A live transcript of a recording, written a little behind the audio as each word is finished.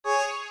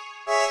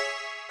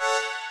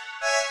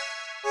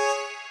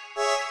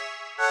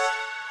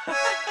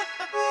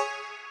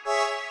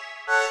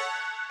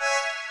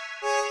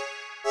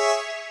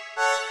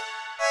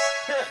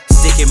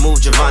move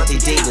Javante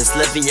Davis.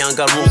 Living young,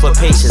 got room for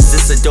patience.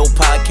 This a dope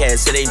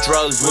podcast, it ain't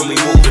drugs when we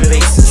moving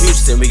bases.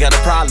 Houston, we got a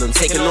problem,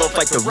 taking off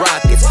like the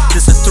Rockets.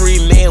 This a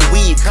 3-man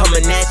weave,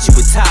 coming at you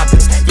with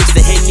topics. Mix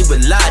the Henny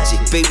with logic,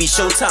 baby,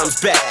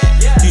 showtime's back.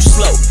 You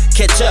slow,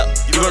 catch up,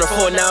 you run a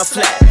 4-9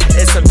 flat.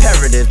 It's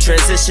imperative,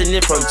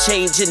 transitioning from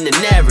changing the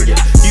narrative.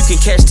 You can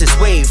catch this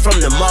wave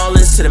from the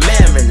Marlins to the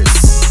Mariners.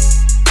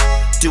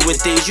 Doing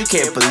things you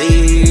can't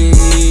believe.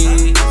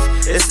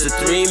 It's the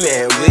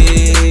 3-man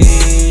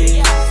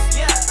weave.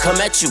 Come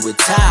at you with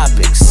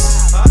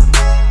topics.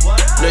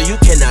 No, you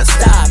cannot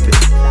stop it.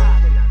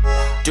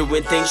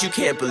 Doing things you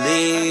can't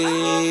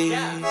believe.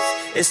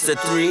 It's the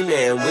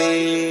 3-man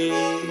weave.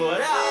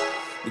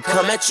 We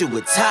come at you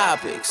with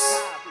topics.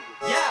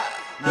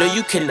 No,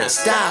 you cannot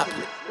stop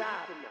it.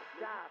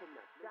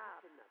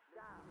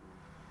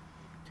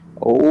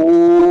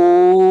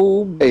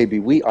 Oh, baby,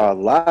 we are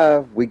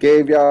live. We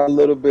gave y'all a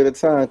little bit of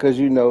time because,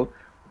 you know,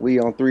 we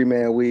on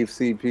 3-man weave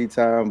CP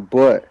time,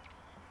 but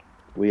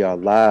we are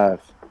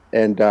live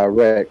and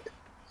direct.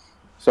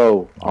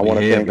 So I want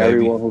to thank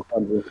everyone who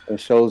comes and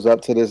shows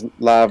up to this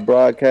live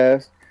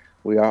broadcast.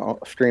 We are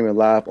streaming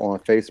live on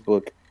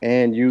Facebook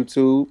and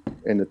YouTube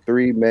in the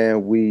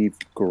 3-man weave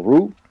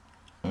group.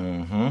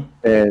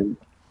 And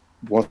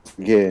once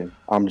again,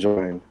 I'm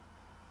joined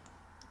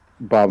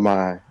by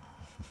my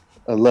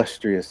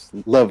illustrious,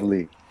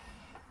 lovely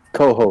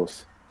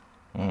co-host.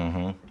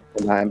 And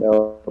I am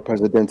El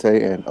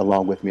Presidente, and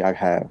along with me I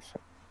have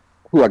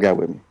who I got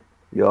with me.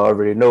 You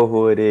already know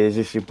who it is.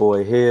 It's your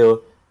boy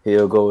Hill.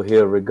 He'll go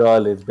Hill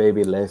regardless,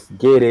 baby. Let's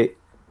get it.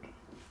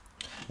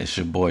 It's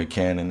your boy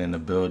Cannon in the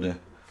building.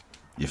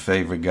 Your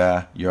favorite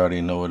guy. You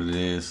already know what it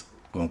is.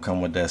 Gonna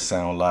come with that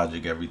sound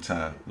logic every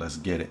time. Let's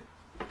get it.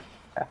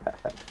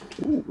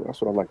 Ooh,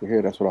 that's what I like to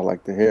hear. That's what I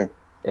like to hear.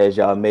 As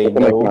y'all may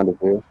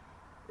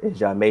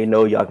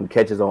know, y'all can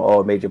catch us on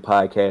all major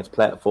podcast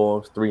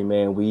platforms.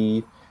 3-man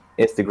weave,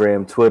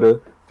 Instagram,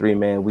 Twitter,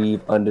 3-man weave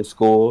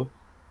 _.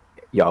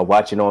 Y'all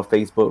watching on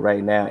Facebook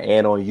right now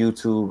and on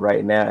YouTube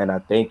right now. And I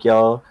thank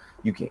y'all.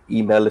 You can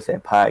email us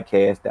at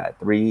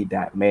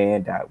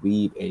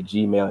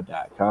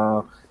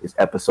podcast.3.man.weave@gmail.com. It's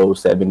episode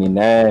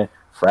 79,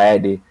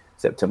 Friday,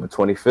 September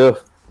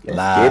 25th.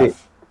 Let's get it.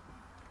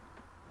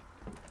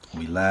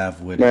 We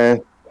live with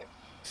man.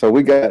 So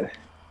we got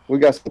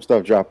some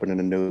stuff dropping in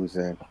the news,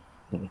 and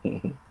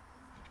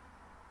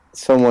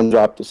someone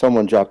dropped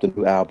a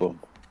new album.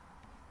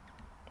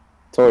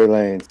 Tory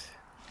Lanez.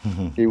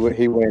 He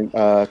went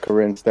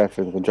Corinne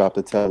Steffens and dropped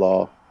a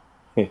tell-all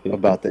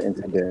about the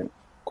incident,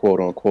 quote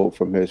unquote,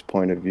 from his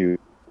point of view.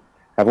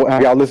 Have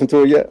y'all listened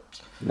to it yet?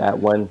 Not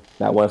one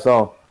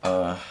song.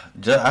 I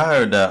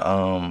heard that.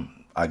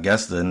 I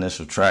guess the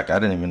initial track. I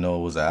didn't even know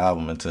it was an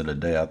album until the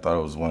day. I thought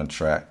it was one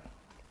track.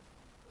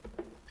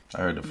 I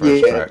heard the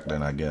first track,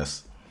 then I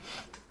guess.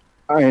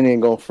 I ain't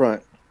even gonna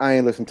front. I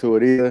ain't listened to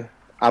it either.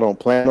 I don't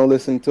plan on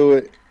listening to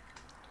it.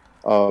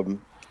 I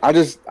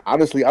just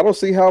honestly I don't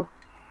see how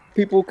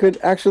people could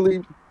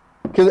actually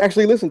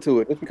listen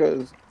to it. Just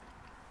because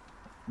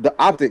the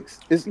optics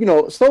is, you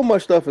know, so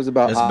much stuff is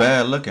about. It's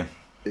bad looking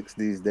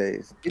these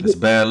days. It's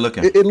bad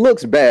looking. It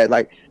looks bad.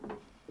 Like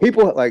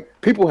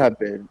people have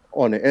been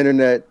on the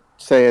internet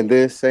saying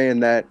this, saying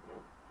that.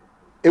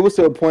 It was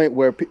to a point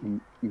where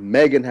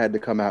Megan had to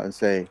come out and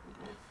say,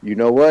 you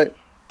know what?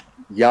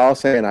 Y'all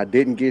saying I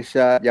didn't get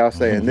shot. Y'all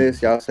saying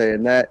this. Y'all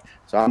saying that.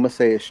 So I'm going to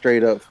say it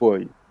straight up for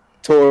you.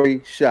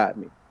 Tory shot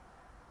me.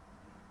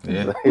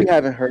 Yeah. We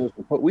haven't heard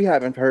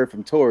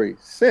from Tory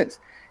since.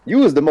 You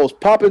was the most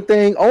popping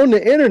thing on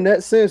the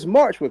internet since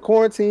March with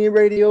Quarantine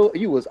Radio.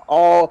 You was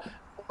all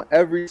on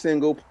every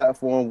single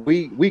platform.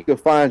 We could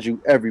find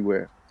you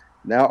everywhere.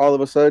 Now all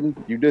of a sudden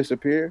you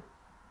disappear,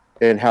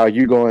 and how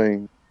you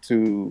going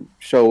to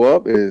show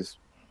up is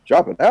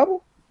drop an album?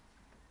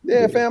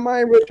 Yeah, fam, I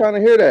ain't really trying to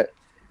hear that.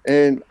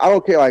 And I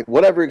don't care, like,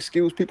 whatever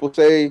excuse people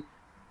say,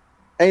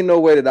 ain't no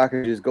way that I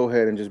can just go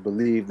ahead and just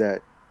believe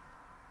that,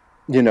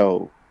 you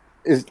know,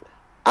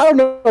 I don't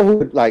know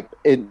who, like,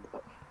 in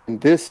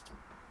this,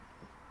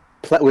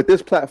 with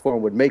this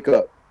platform would make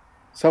up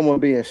someone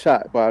being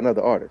shot by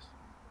another artist.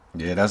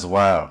 Yeah, that's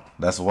wild.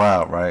 That's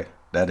wild, right?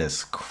 That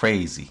is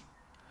crazy.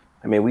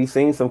 I mean, we've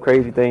seen some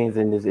crazy things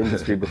in this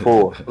industry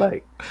before.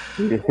 Like,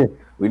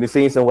 we've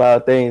seen some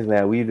wild things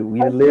now. We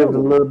lived a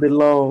little bit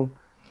long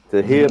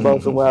to hear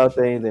about some wild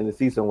things and to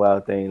see some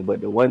wild things. But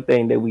the one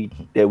thing that we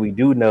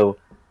do know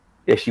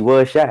is she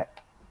was shot.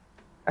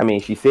 I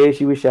mean, she said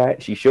she was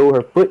shot. She showed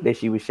her foot that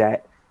she was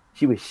shot.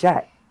 She was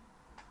shot.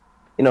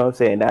 You know what I'm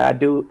saying? Now, I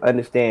do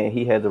understand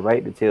he has the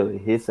right to tell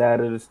his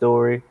side of the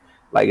story.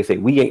 Like I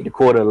said, we ain't the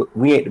court of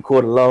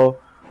law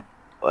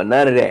or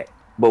none of that.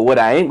 But what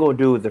I ain't gonna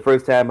do is the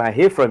first time I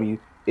hear from you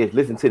is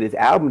listen to this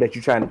album that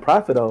you're trying to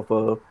profit off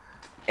of,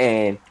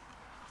 and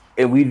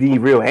we need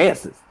real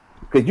answers.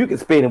 Because you can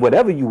spend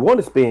whatever you want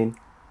to spend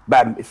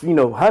by, you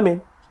know,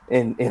 humming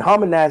and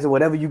harmonizing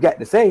whatever you got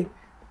to say.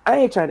 I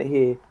ain't trying to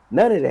hear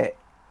none of that.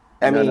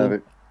 None of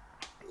it.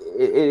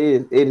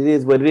 It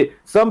is what it is.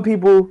 Some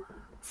people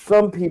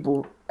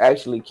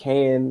actually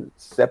can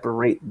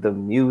separate the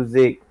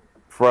music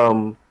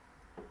from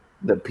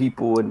the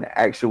people and the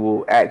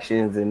actual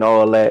actions and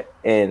all that.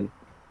 And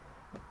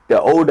the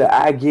older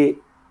I get,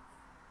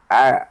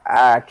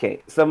 I can't.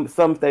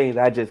 Some things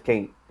I just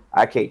can't.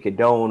 I can't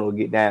condone or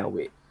get down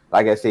with.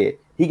 Like I said,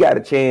 he got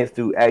a chance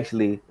to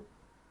actually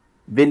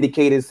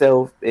vindicate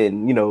himself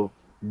and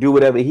do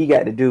whatever he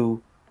got to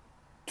do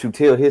to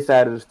tell his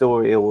side of the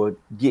story or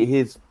get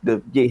his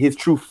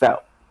truths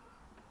out.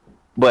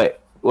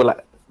 But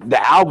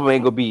the album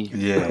ain't gonna be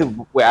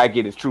where I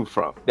get his truth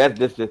from. That's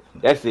it.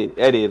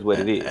 That is what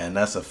it is. And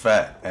that's a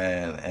fact.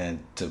 And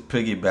to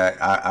piggyback,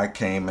 I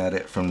came at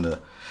it from the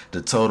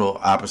total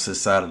opposite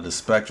side of the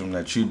spectrum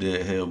that you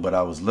did, Hill, but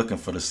I was looking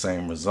for the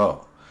same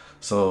result.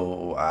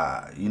 So,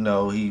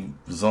 he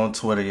was on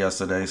Twitter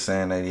yesterday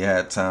saying that he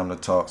had time to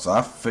talk. So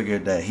I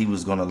figured that he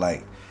was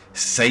gonna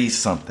say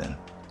something,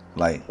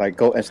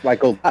 go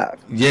live.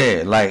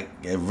 Yeah,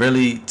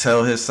 really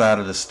tell his side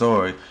of the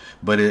story.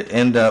 But it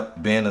ended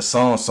up being a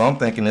song, so I'm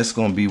thinking it's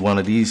gonna be one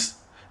of these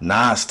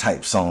Nas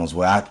type songs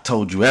where I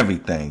told you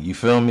everything. You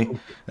feel me?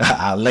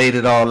 I laid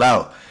it all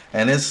out,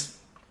 and it's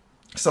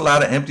a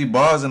lot of empty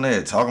bars in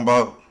there talking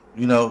about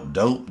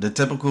dope, the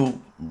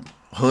typical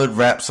hood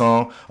rap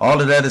song.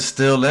 All of that is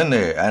still in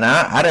there, and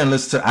I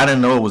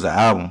didn't know it was an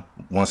album.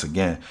 Once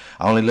again,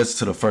 I only listened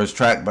to the first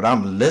track, but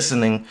I'm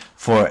listening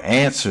for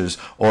answers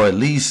or at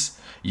least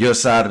your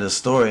side of the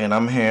story, and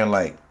I'm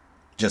hearing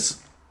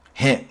just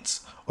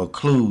hints or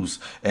clues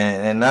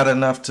and not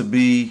enough to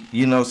be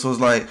so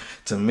it's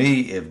to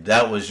me, if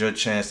that was your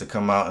chance to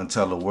come out and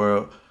tell the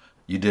world,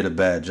 you did a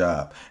bad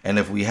job. And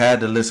if we had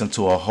to listen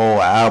to a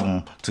whole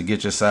album to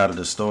get your side of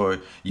the story,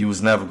 you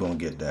was never gonna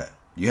get that.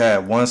 You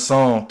had one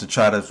song to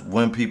try to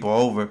win people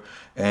over,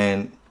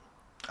 and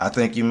I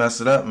think you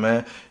messed it up,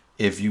 man.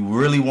 If you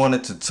really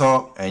wanted to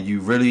talk and you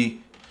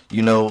really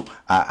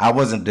I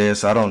wasn't there,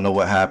 so I don't know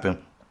what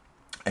happened,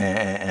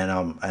 and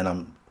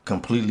I'm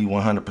completely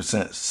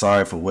 100%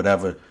 sorry for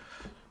whatever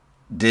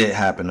did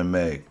happen to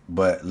Meg.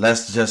 But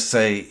let's just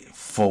say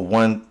for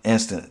one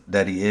instant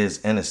that he is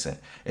innocent.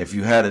 If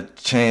you had a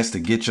chance to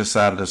get your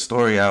side of the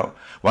story out,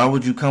 why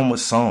would you come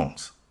with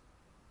songs?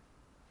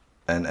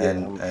 And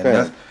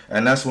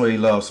that's where he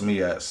lost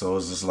me at. So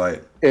it's just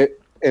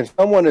if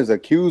someone is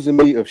accusing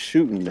me of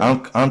shooting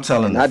them, I'm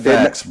telling the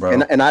facts, bro.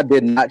 And I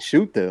did not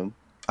shoot them.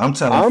 I'm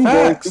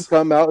going to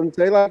come out and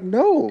say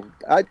no,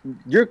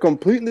 you're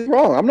completely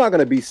wrong. I'm not going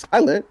to be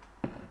silent.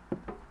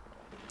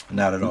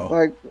 Not at all.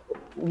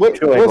 What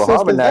sense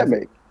does that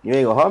make? You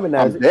ain't gonna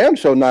harmonize. I'm damn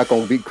sure not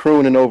going to be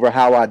crooning over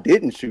how I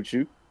didn't shoot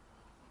you.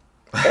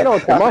 And on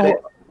top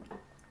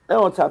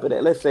of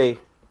that,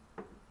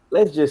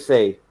 let's just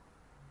say,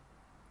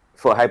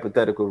 for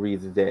hypothetical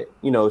reasons, that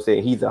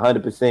saying he's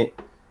 100%.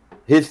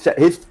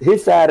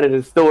 His side of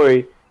the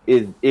story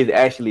is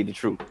actually the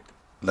truth.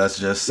 Let's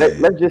just say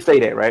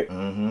that, right?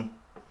 Mm-hmm.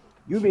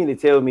 You mean to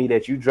tell me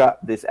that you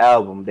dropped this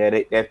album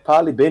that's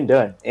probably been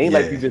done? Ain't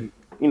like you just,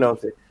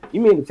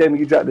 you mean to tell me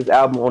you dropped this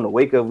album on the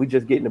wake of we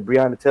just getting the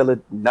Breonna Taylor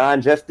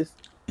non-justice?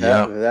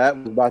 Yeah, that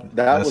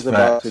was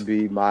about to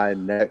be my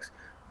next.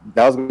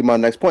 That was going to be my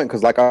next point,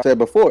 because like I said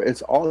before,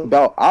 it's all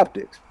about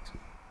optics.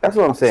 That's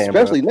what I'm saying.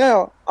 Especially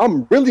now,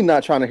 I'm really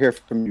not trying to hear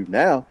from you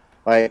now.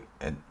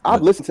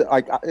 I've listened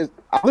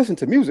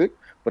to music.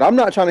 But I'm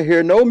not trying to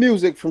hear no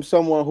music from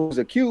someone who's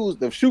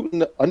accused of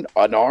shooting an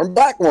unarmed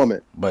black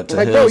woman. But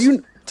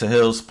to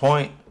Hill's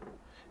point,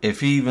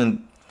 if he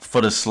even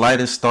for the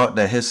slightest thought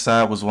that his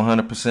side was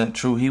 100%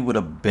 true, he would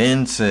have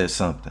been said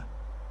something.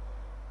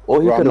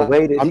 Or he could have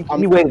waited.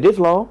 He waited this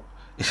long.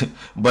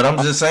 But I'm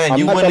just saying,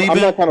 you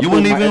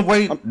wouldn't even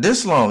wait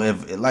this long.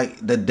 If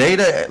the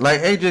data,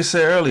 like AJ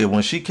said earlier,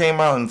 when she came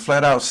out and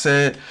flat out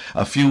said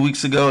a few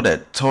weeks ago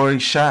that Tory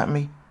shot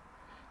me.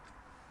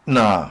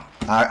 Nah,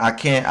 I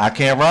can't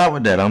ride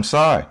with that. I'm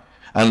sorry.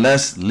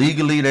 Unless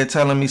legally they're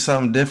telling me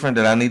something different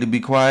that I need to be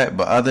quiet.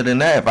 But other than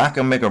that, if I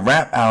can make a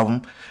rap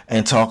album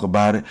and talk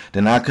about it,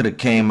 then I could have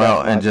came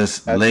out and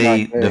just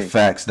laid the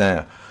facts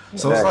down.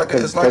 So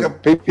because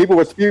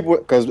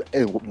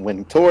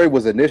when Tory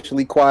was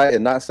initially quiet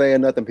and not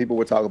saying nothing, people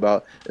were talking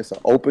about it's an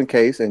open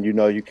case, and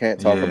you can't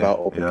talk about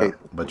open case.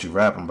 But you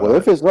rapping about it. Well,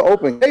 if it's an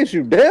open case,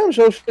 you damn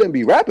sure shouldn't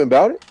be rapping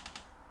about it.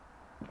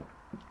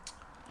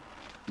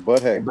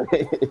 But hey,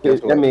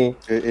 I mean,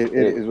 it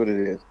is what it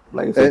is.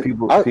 Like I said,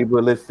 people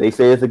listen. They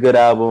say it's a good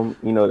album.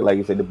 Like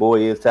you said, the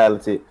boy is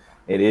talented.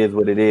 It is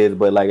what it is.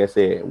 But like I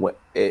said,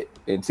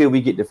 until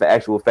we get the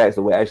actual facts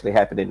of what actually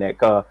happened in that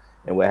car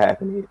and what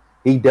happened,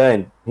 he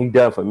done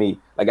for me.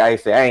 Like I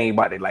say, I ain't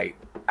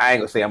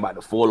gonna say I'm about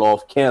to fall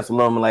off,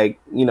 cancel him.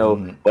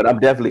 But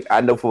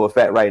I know for a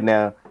fact right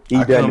now he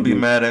done. I couldn't be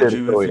mad at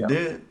you if he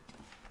did,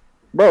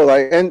 bro.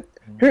 And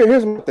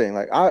here's my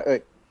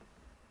thing.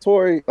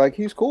 Tory,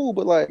 he's cool,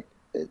 but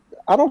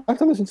I don't have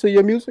to listen to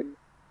your music.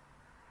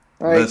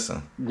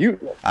 Listen,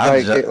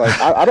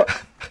 I don't.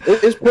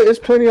 It's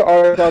plenty of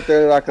artists out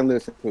there that I can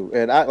listen to,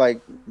 and I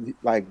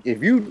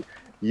if you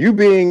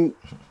being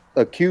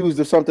accused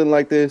of something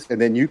like this,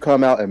 and then you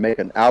come out and make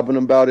an album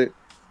about it,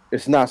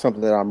 it's not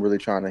something that I'm really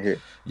trying to hear.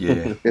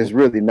 Yeah, it's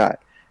really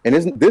not. And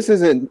this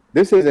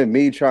isn't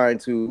me trying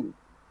to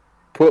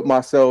put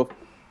myself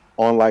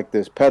on like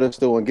this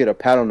pedestal and get a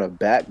pat on the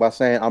back by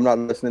saying I'm not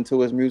listening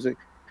to his music.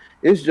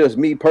 It's just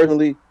me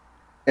personally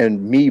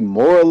and me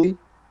morally,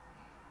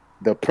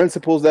 the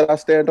principles that I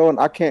stand on.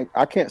 I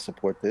can't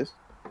support this.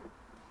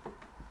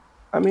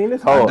 I mean,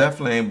 it's hard. I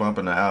definitely ain't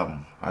bumping the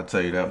album. I'll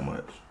tell you that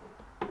much.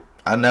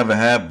 I never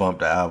have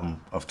bumped the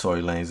album of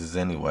Tory Lanez's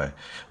anyway,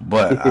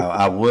 but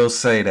I will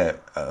say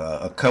that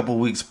a couple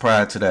weeks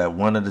prior to that,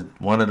 one of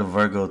the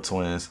Virgo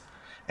twins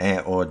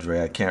and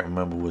Audrey, I can't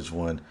remember which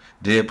one,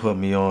 did put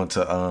me on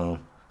to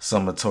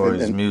some of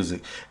Tory's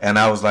music, and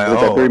I was like,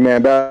 oh,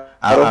 3-man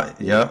battle.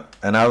 Yeah,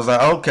 and I was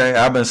like, okay,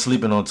 I've been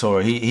sleeping on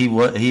Tory.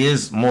 He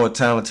is more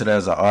talented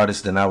as an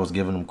artist than I was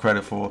giving him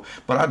credit for,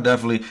 but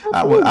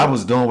I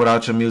was doing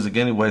without your music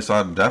anyway, so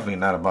I'm definitely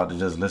not about to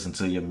just listen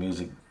to your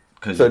music.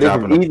 So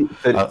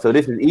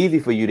this is easy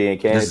for you then,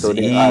 Ken. This is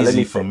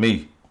easy for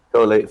me.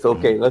 So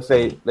okay, let's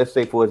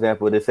say for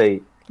example, let's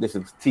say this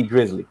is T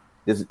Grizzly.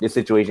 This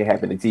situation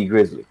happened to T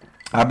Grizzly.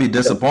 I'd be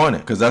disappointed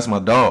because that's my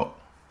dog.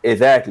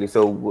 Exactly.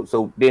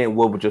 So then,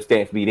 what would your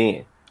stance be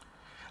then?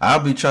 I'll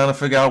be trying to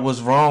figure out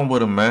what's wrong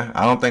with him, man.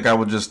 I don't think I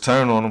would just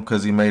turn on him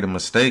because he made a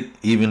mistake,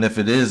 even if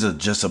it is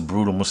just a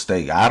brutal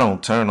mistake. I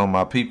don't turn on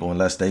my people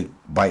unless they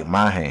bite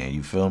my hand.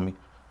 You feel me?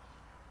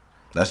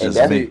 That's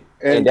just me.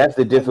 And that's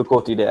the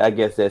difficulty that I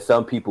guess that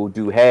some people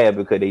do have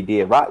because they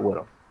did rock with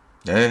him.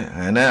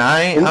 Yeah, and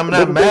I'm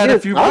not mad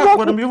if you rock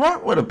with him. You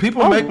rock with him.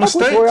 People make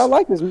mistakes. I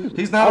like his music.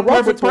 He's not a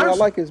perfect person. I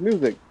like his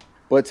music,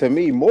 but to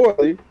me,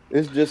 morally,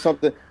 it's just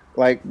something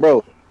like,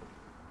 bro.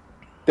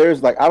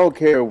 There's like, I don't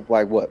care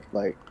like what,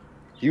 like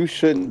you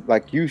shouldn't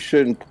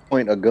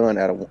point a gun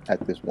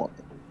at this woman.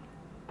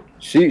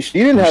 She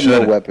didn't have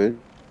no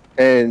weapon,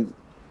 and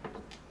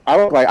I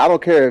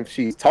don't care if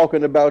she's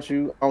talking about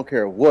you. I don't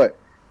care what.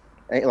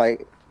 Ain't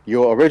like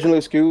your original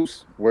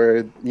excuse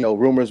where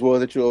rumors were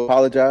that you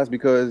apologize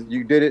because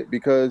you did it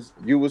because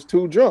you was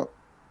too drunk.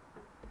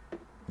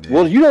 Yeah.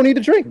 Well, you don't need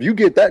to drink. You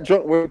get that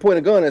drunk when you point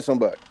a gun at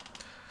somebody.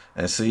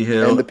 And see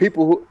here, and the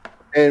people who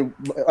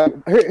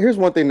here's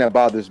one thing that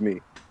bothers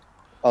me.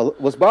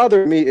 What's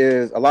bothering me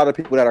is a lot of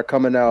people that are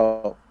coming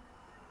out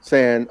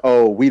saying,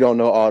 "Oh, we don't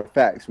know all the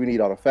facts. We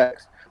need all the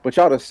facts." But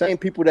y'all the same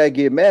people that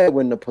get mad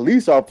when the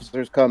police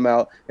officers come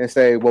out and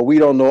say, well, we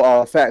don't know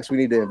all the facts. We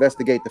need to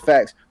investigate the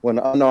facts when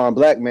an unarmed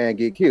black man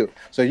get killed.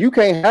 So you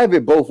can't have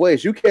it both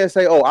ways. You can't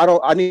say, oh,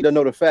 I need to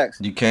know the facts.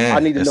 You can't. I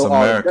need to know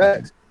all the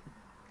facts.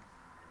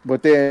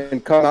 But then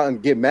come out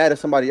and get mad at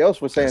somebody else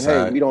for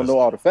saying, we don't know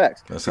all the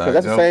facts. Because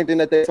that's the same thing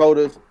that they told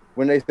us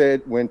when they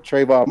said when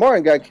Trayvon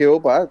Martin got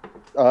killed by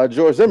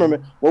George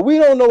Zimmerman. Well, we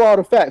don't know all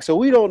the facts, so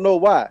we don't know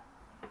why.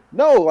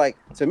 No, like,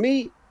 to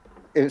me,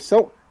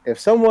 if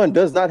someone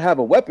does not have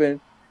a weapon,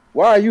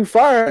 why are you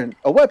firing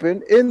a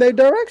weapon in their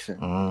direction?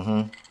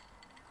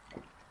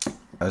 Mm-hmm.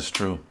 That's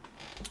true.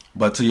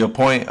 But to your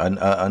point,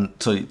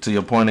 to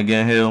your point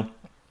again, Hill,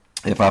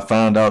 if I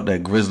found out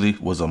that Grizzly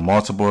was a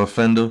multiple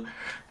offender,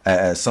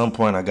 at some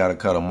point I gotta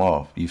cut him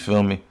off. You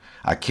feel me?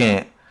 I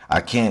can't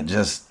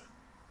just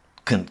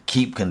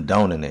keep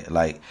condoning it.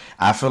 Like,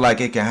 I feel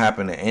like it can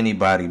happen to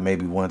anybody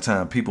maybe one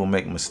time. People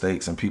make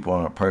mistakes and people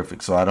aren't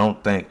perfect. So I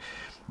don't think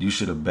you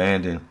should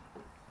abandon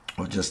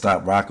or just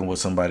stop rocking with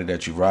somebody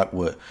that you rock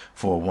with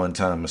for a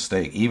one-time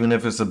mistake, even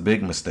if it's a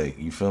big mistake.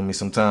 You feel me?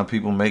 Sometimes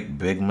people make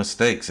big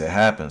mistakes. It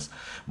happens.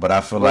 But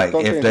I feel like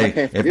if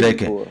they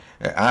can,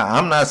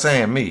 I'm not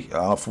saying me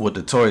off with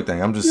the Tory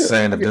thing. I'm just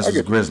saying that this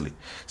is Grizzly.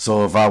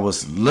 So if I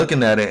was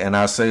looking at it and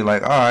I say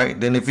like, all right,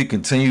 then if he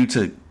continue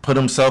to put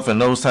himself in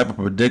those type of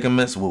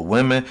predicaments with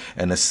women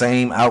and the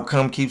same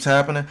outcome keeps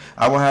happening,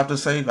 I will have to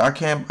say I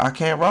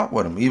can't rock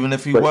with him, even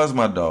if he was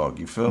my dog.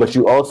 You feel me? But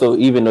you also,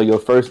 even though your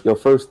first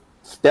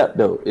step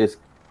though is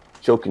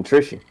show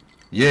contrition.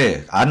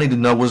 Yeah, I need to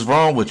know what's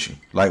wrong with you.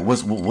 Like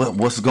what's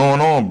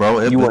going on, bro?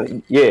 You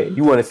want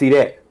to see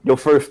that. Your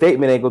first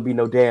statement ain't gonna be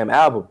no damn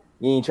album.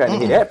 You ain't trying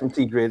to hear that from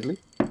T Grizzly.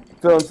 You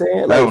feel what I'm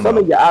saying? Like some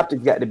of your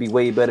optics got to be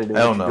way better than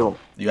what you're doing.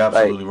 You're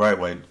absolutely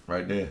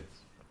right there.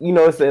 You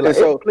know what I'm saying? Like,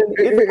 so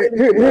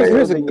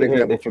here's a good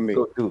example for me.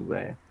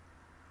 Man.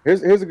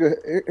 Here's a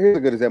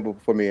good example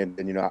for me,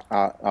 and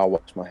I'll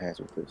wash my hands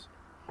with this.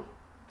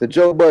 The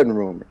Joe Budden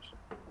rumors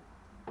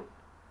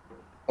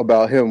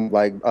about him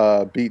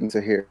beating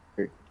Tahir.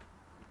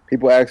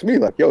 People ask me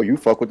like, "Yo, you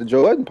fuck with the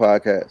Joe Budden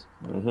podcast?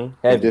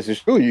 Mm-hmm. If this is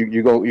true,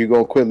 you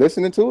gonna quit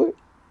listening to it?"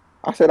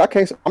 I said,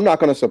 I'm not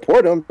gonna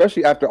support him,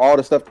 especially after all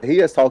the stuff that he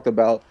has talked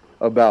about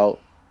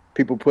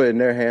people putting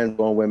their hands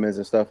on women's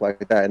and stuff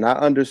like that. And I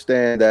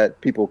understand that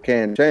people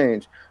can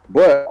change,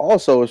 but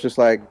also it's just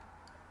like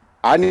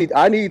I need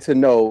to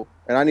know,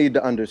 and I need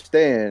to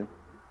understand,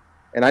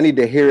 and I need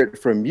to hear it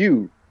from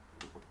you.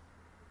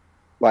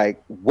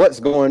 Like, what's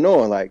going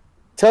on? Like,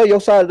 tell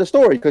your side of the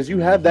story, because you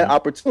have that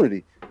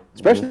opportunity,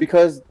 especially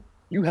because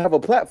you have a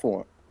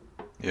platform.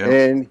 Yeah.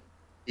 And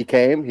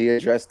he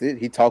addressed it,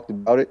 he talked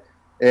about it,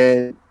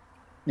 and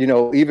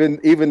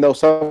even though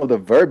some of the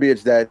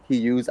verbiage that he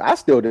used, I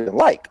still didn't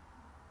like,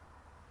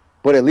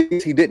 but at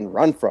least he didn't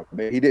run from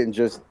it. He didn't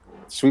just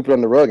sweep it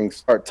on the rug and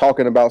start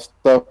talking about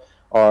stuff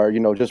or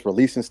just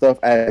releasing stuff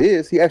as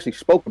is. He actually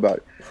spoke about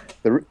it.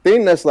 The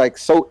thing that's like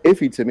so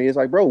iffy to me is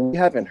like, bro, we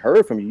haven't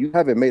heard from you. You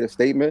haven't made a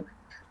statement.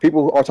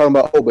 People are talking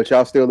about, oh, but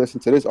y'all still listen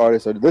to this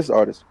artist or this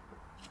artist.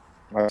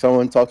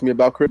 Someone talked to me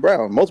about Chris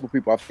Brown. Multiple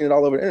people, I've seen it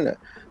all over the internet.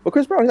 But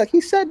Chris Brown,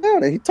 he sat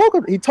down and he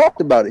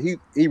talked about it.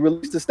 He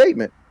released a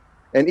statement.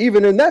 And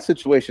even in that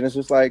situation, it's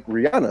just like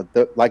Rihanna,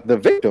 the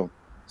victim,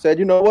 said,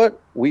 you know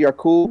what? We are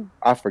cool.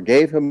 I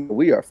forgave him.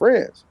 We are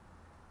friends.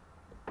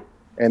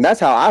 And that's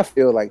how I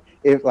feel. Like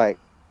if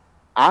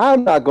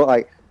I'm not going,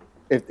 like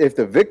if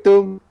the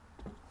victim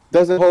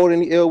doesn't hold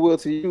any ill will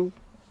to you,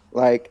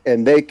 like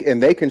and they can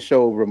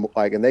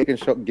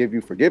give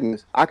you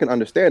forgiveness, I can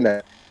understand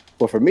that.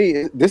 But for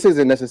me, this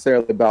isn't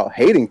necessarily about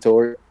hating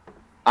toward.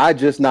 I'm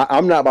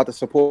not about to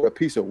support a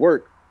piece of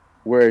work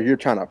where you're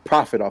trying to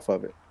profit off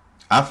of it.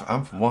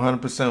 I'm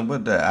 100%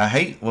 with that. I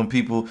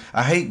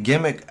hate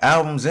gimmick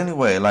albums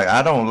anyway. Like,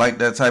 I don't like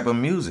that type of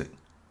music.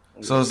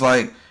 So it's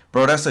like,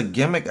 bro, that's a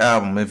gimmick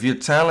album. If you're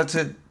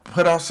talented,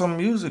 put out some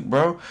music,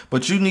 bro.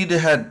 But you need to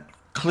have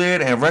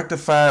cleared and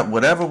rectified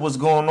whatever was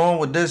going on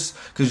with this,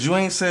 because you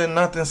ain't said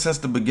nothing since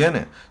the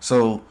beginning.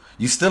 So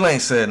you still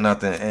ain't said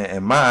nothing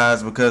in my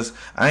eyes, because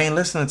I ain't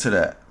listening to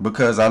that.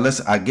 Because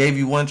I gave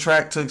you one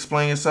track to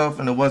explain yourself,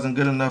 and it wasn't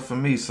good enough for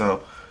me.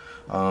 So,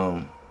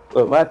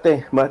 Well, my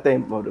thing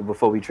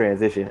before we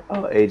transition,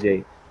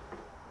 AJ,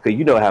 because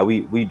you know how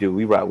we do.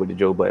 We rock with the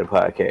Joe Budden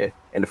podcast.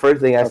 And the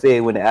first thing I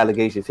said when the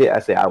allegations hit, I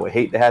said I would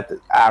hate to have to.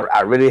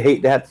 I really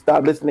hate to have to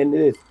stop listening to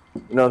this.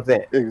 You know what I'm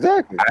saying?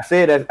 Exactly. I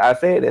said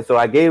that. So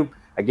I gave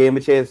him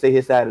a chance to say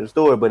his side of the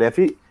story. But if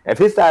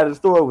his side of the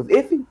story was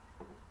iffy,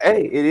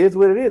 hey, it is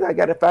what it is. I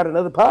got to find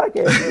another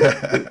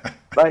podcast.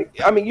 Like,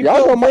 I mean,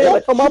 y'all on my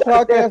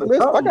podcast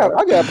list.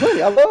 I got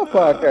plenty. I love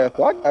podcasts.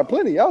 So I got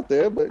plenty out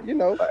there. But we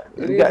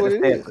got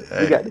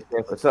to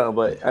stand for something.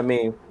 But I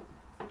mean,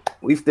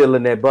 we still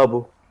in that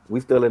bubble.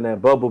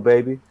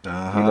 Baby.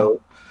 Uh-huh.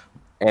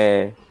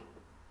 And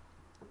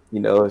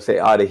say,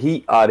 are the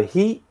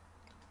heat.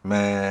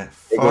 Man,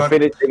 They gonna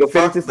finish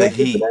the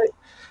heat. today?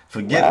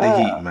 Forget the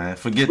heat, man.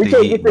 Forget the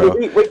heat, bro.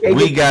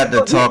 We got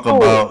to talk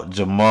about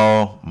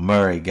Jamal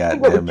Murray.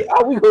 Goddamn it!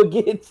 Are we gonna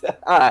get to?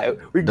 All right,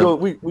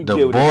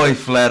 the boy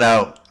flat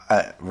out,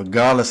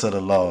 regardless of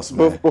the loss,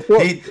 man.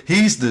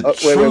 He's the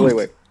truth.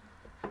 Wait.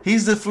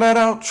 He's the flat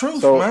out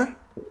truth, man.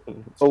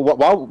 So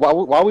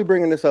while we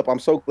bringing this up, I'm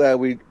so glad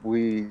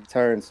we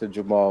turned to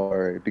Jamal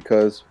Murray,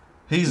 because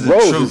he's the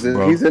truth,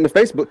 bro. He's in the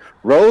Facebook.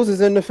 Rose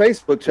is in the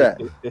Facebook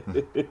chat,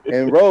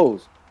 and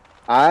Rose,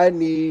 I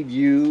need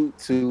you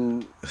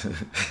to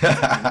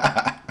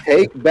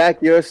take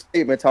back your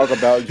statement. Talk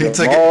about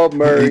Jamal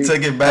Murray. He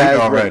took it back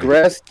already.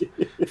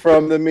 Regressed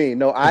from the meme.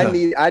 No, I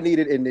need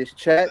it in this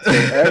chat so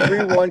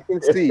everyone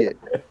can see it.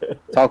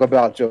 Talk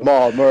about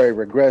Jamal Murray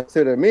regressed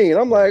to the mean.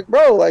 I'm like,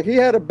 bro, like he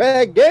had a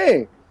bad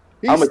game.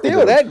 He's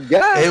still that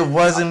guy. It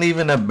wasn't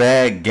even a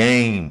bad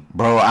game,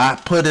 bro. I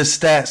put his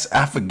stats.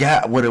 I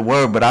forgot what it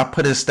were, but I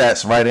put his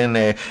stats right in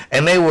there,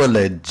 and they were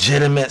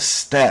legitimate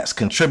stats,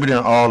 contributing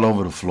all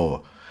over the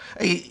floor.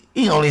 He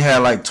only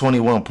had like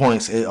 21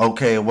 points. It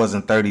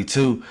wasn't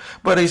 32,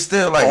 but he's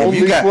still like, if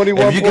you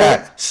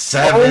got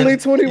 7, only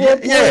 21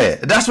 points. Yeah,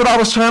 that's what I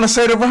was trying to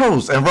say to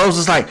Rose, and Rose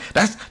was like,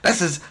 that's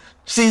his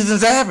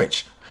season's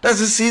average. That's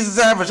his season's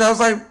average. I was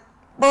like,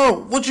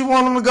 bro, what you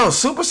want him to go?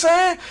 Super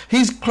Saiyan?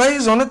 He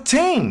plays on a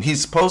team.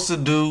 He's supposed to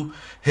do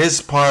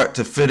his part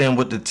to fit in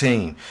with the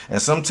team.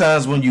 And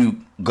sometimes when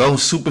you go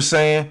Super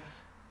Saiyan,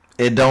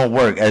 it don't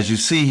work. As you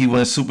see, he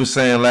went Super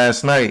Saiyan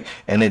last night,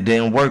 and it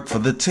didn't work for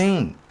the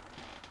team.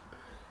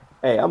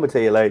 Hey, I'm gonna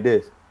tell you like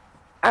this.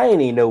 I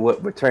ain't even know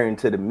what return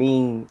to the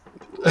mean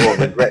or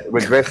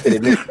regress to the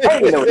mean. I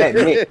didn't know what that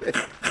meant.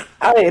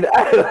 I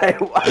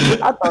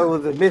thought it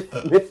was a miss.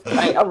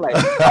 I'm like,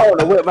 I don't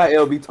know what my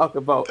LB talking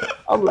about.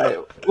 I'm like,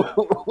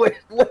 what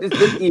does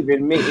this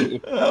even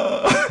mean?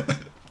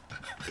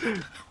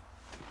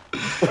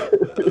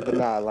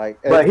 Nah, like,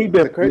 but he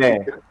been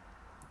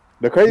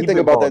the crazy thing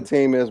about that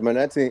team is, man,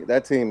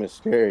 that team is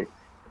scary,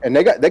 and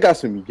they got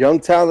some young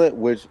talent,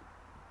 which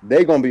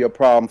they're gonna be a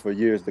problem for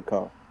years to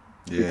come.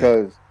 Yeah.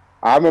 Because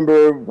I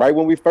remember right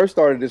when we first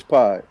started this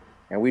pod,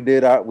 and we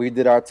did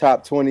our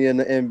top 20 in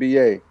the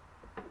NBA.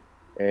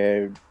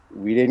 And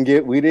we didn't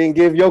give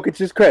Jokic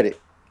his credit.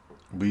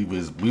 We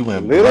went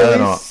literally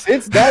blood on.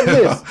 Since that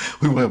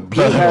list. We went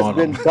blood on. He has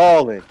been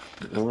balling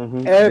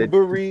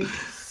every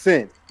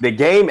since the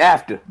game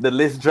after the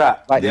list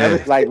dropped. Like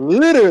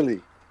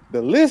literally,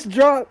 the list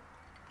dropped.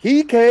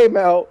 He came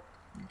out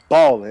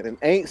balling and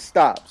ain't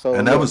stopped. So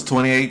and that was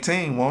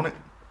 2018, wasn't it?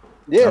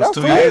 Yeah, that was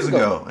 2 years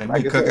ago, and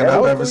we cooking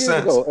up ever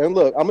since. And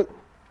look, I'm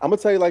gonna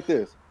tell you like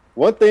this.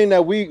 One thing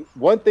that we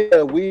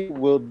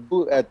will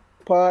do at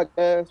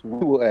podcast,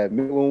 we will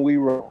admit when we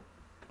wrong.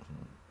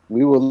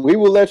 We will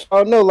let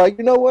y'all know, like,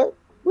 you know what,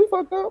 we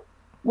fucked up.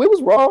 We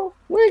was wrong.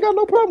 We ain't got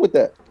no problem with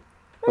that.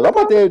 Cause I'm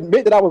about to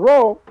admit that I was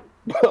wrong,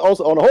 but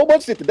also on a whole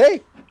bunch of shit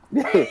today.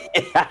 On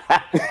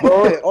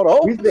a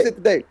whole bunch of shit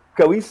today.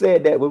 Cause we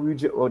said that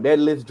when that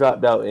list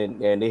dropped out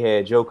and they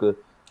had Joker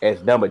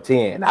as number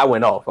 10. I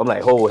went off. I'm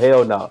like, oh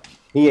hell no,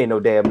 he ain't no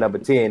damn number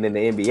 10 in the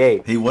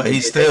NBA.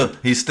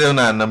 He's still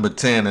not number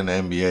 10 in the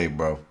NBA,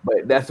 bro.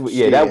 But that's what.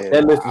 Yeah,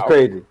 that list is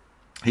crazy.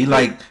 He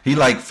like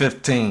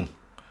 15.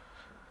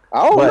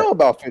 I don't know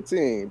about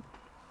 15.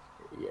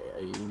 Yeah,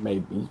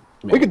 maybe.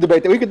 We could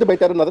debate that. We could debate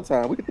that another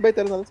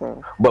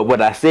time. But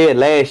what I said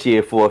last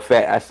year, for a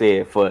fact, I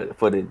said for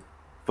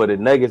the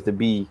Nuggets to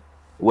be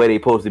where they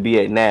supposed to be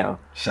at now.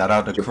 Shout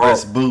out to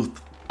Chris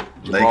Booth.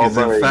 Jamal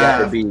Murray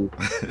gotta be.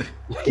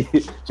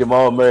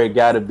 Jamal Murray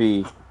gotta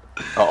be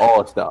an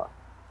all-star.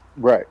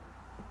 Right.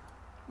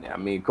 I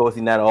mean, of course,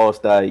 he's not an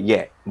all-star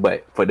yet,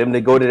 but for them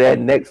to go to that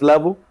next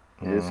level,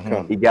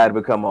 he got to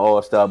become an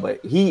all-star.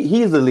 But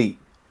he's elite.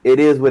 It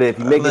is what if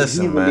you make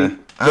listen,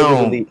 man.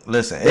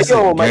 Listen. It's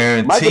a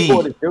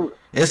guarantee.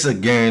 It's a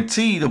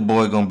guarantee the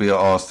boy gonna be an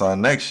all-star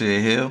next year.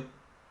 Hill.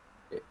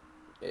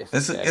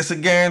 It's a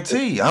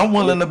guarantee. I'm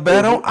willing to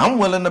bet on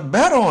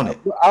it.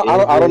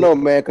 I don't know,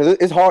 man, because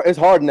it's hard. It's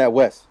hard in that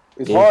West.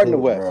 It's hard in the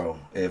West. Bro,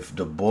 if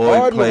the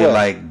boy play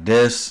like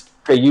this,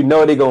 okay, you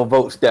know they're gonna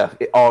vote Steph.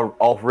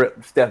 Off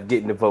rip, Steph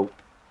getting the vote.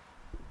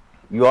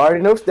 You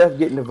already know Steph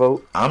getting the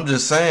vote. I'm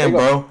just saying,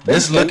 bro.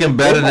 This looking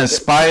better than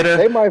Spider.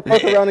 They might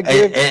fuck around and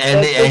give.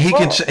 And he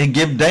can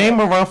give Dame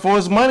a run for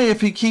his money if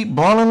he keep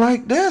balling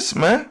like this,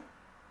 man.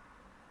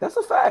 That's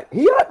a fact.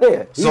 He out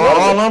there. So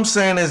all I'm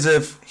saying is,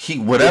 if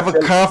whatever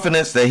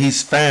confidence that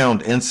he's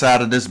found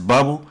inside of this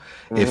bubble,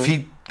 if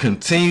he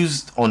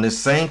continues on the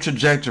same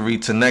trajectory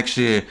to next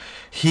year,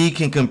 he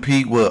can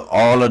compete with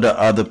all of the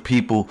other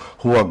people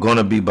who are going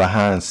to be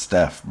behind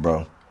Steph,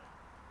 bro.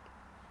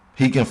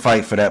 He can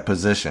fight for that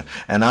position.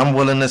 And I'm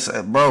willing to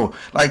say, bro,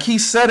 like he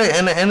said it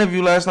in the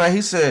interview last night.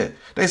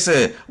 They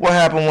said, what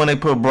happened when they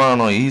put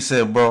Bron on you? He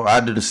said, bro, I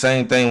did the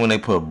same thing when they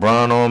put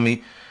Bron on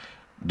me.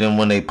 Then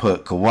when they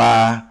put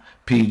Kawhi,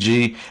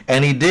 PG,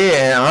 and he did,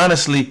 and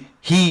honestly,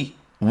 they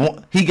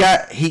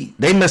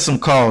missed some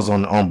calls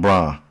on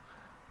Bron.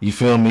 You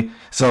feel me?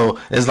 So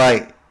it's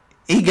like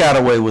he got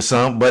away with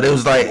some, but it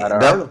was like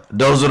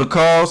those are the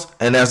calls,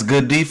 and that's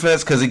good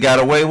defense because he got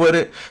away with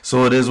it.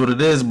 So it is what it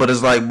is. But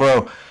it's like,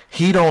 bro,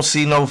 he don't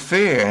see no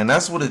fear, and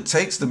that's what it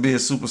takes to be a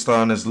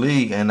superstar in this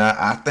league. And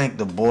I think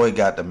the boy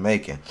got the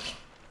making.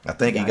 I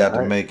think he got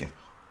the making.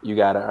 You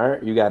gotta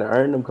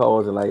earn them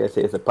calls, and like I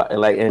said,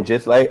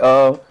 just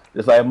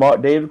like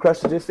Mark David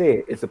Crusher just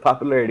said, it's a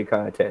popularity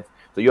contest.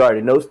 So you already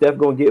know Steph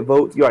gonna get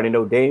votes. You already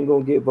know Dame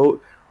gonna get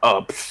votes.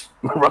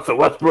 Russell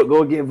Westbrook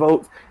gonna get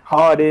votes.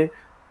 Harden,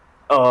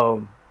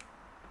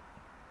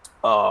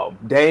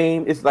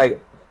 Dame. It's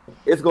like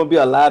it's gonna be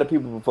a lot of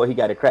people before he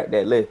got to crack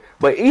that list.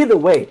 But either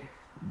way,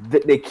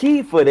 the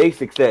key for their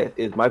success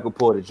is Michael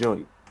Porter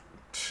Jr.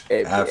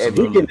 If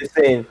he can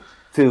descend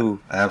to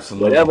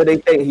whatever they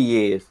think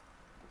he is.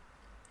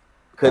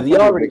 Because he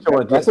already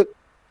showing glimpses.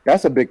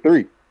 That's a big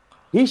three.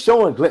 He's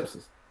showing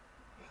glimpses.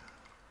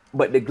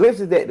 But the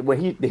glimpses that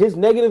his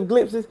negative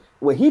glimpses,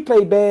 when he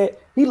played bad,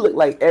 he looked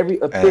like every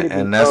epitome.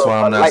 And that's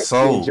why I'm not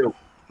sold.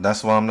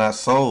 That's why I'm not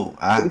sold.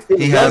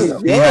 He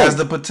has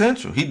the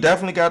potential. He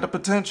definitely got the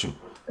potential.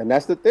 And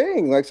that's the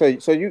thing. Like so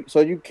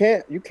you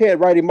can't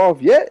write him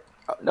off yet.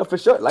 No, for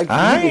sure. Like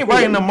I ain't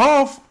writing him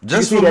off.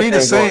 Just for me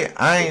to say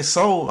I ain't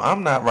sold,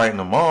 I'm not writing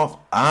him off.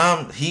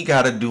 He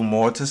got to do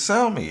more to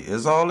sell me.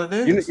 Is all it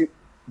is.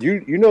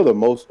 You know the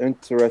most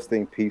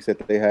interesting piece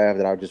that they have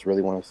that I just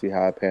really want to see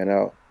how it pan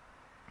out?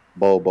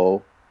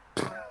 Bobo.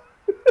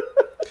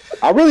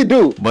 I really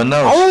do. But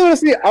no. I really want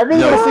to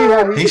see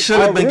how he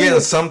should have been getting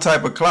some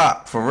type of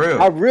clock, for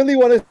real. I really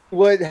want to see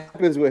what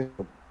happens with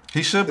him.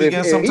 He should be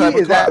getting some type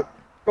of clock.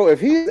 Bro, if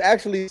he's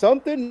actually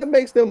something, that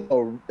makes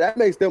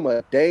them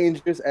a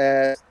dangerous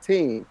ass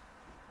team.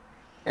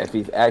 If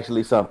he's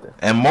actually something.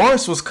 And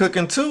Morris was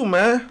cooking too,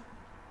 man.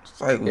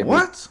 It's like,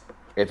 what?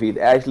 If he's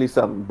actually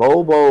something,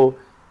 Bobo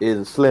is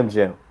a Slim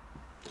Jim.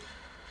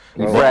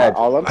 He's fragile.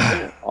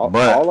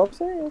 All I'm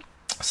saying.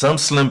 Some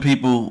slim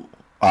people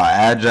are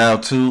agile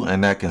too,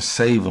 and that can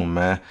save them,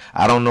 man.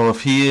 I don't know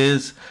if he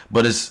is,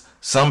 but it's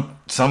some.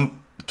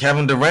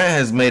 Kevin Durant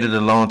has made it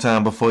a long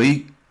time before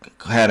he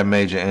had a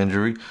major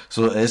injury,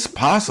 so it's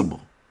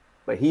possible.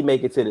 But he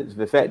make it to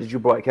the fact that you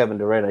brought Kevin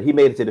Durant up, he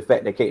made it to the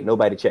fact that can't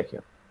nobody check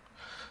him.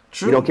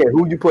 True. You don't care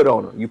who you put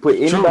on him. You put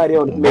anybody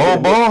on him.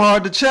 Ball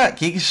hard to check.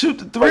 He can shoot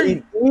the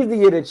three. It's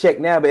easier to check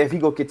now, but if he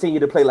gonna continue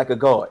to play like a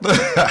guard,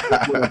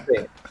 that's what I'm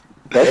saying.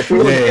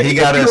 Yeah, he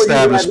got to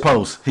establish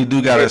post. He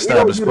do got to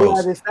establish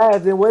post. His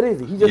size, then what is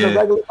he? He's just a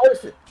regular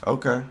person.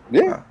 Okay.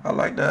 Yeah, I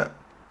like that.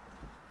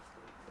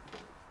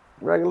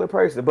 Regular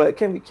person, but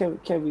can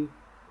we?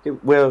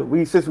 Well,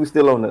 since we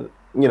still on the,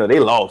 they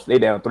lost. They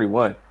down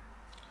 3-1.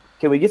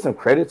 Can we get some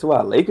credit to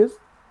our Lakers?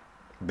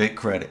 Big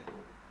credit.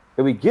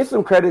 Can we get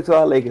some credit to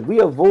our Lakers? We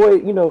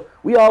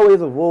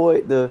always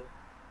avoid the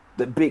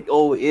big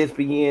old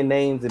ESPN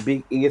names and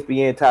big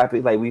ESPN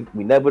topics. Like we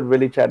never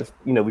really try to,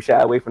 we shy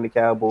away from the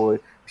Cowboys,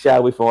 we shy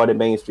away from all the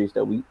Main Street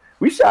stuff.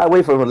 We shy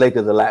away from the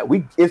Lakers a lot.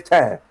 It's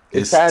time.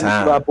 It's time to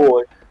give our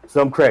boy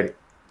some credit.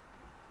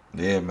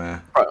 Yeah,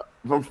 man.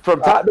 From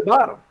top to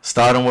bottom.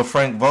 Starting with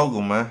Frank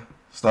Vogel, man.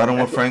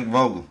 Frank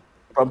Vogel.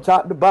 from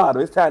top to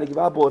bottom. It's time to give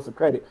our boys some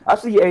credit. I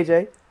see you,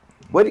 AJ.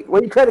 Where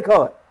your credit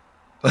card?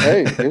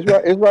 Hey,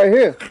 it's right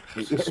here.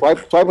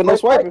 Swiping, no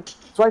swiping.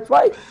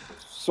 Swipe.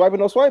 Swiping,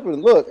 no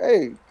swiping. Look,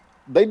 hey,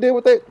 they did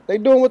what they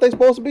doing what they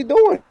supposed to be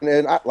doing,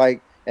 and I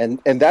like, and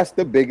that's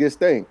the biggest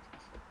thing.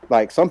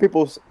 Like some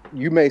people,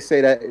 you may say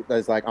that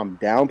it's like I'm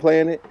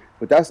downplaying it,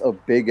 but that's a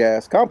big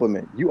ass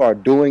compliment. You are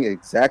doing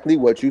exactly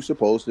what you're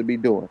supposed to be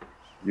doing.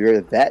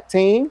 You're that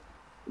team.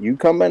 You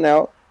coming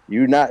out.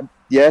 You not.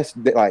 Yes,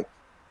 like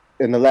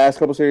in the last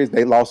couple series,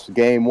 they lost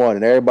game 1,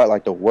 and everybody,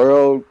 like the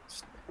world,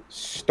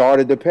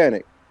 started to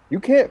panic. You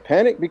can't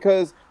panic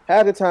because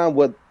half the time,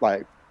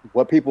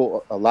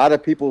 a lot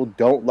of people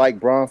don't like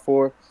Bron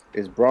for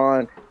is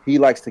Bron. He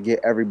likes to get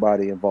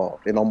everybody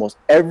involved in almost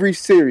every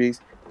series.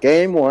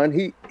 Game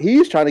 1,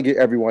 he's trying to get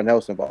everyone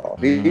else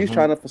involved. He's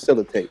trying to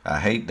facilitate. I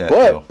hate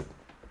that.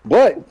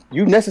 But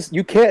you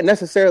can't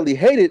necessarily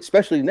hate it,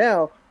 especially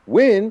now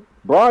when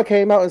Bron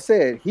came out and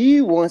said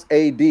he wants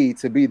AD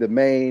to be the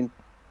main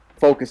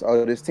focus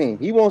of this team.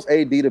 He wants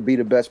AD to be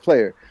the best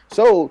player.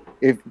 So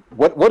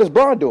what is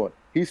Bron doing?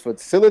 He's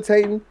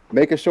facilitating,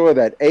 making sure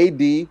that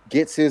AD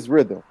gets his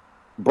rhythm.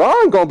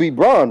 Bron gonna be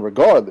Bron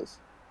regardless.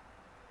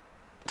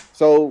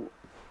 So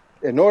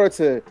in order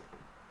to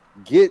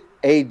get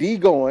AD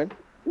going,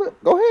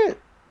 look, go ahead,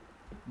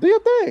 do your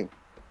thing.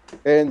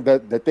 And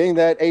the thing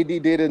that AD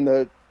did in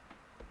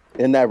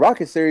that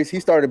Rocket series, he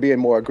started being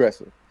more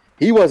aggressive.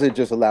 He wasn't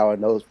just allowing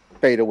those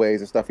fadeaways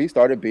and stuff. He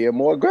started being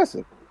more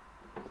aggressive.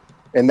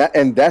 And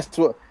that's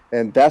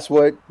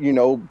what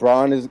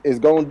Bron is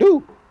going to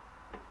do.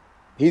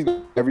 He's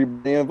got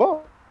everybody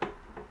involved,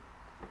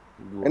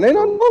 and ain't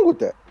nothing wrong with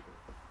that.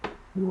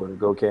 You want to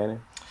go, Cannon?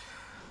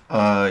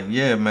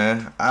 Yeah,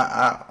 man.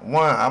 I'm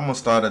gonna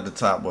start at the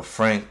top with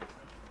Frank.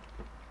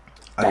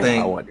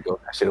 I wanted to go.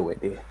 I should have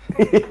went there.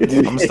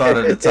 I'm gonna start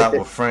at the top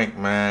with Frank,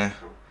 man.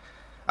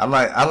 I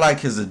like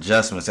his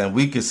adjustments, and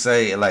we could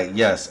say like,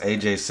 yes,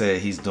 AJ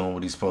said he's doing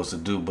what he's supposed to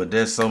do, but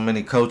there's so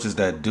many coaches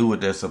that do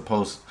what they're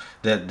supposed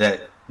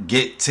that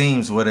get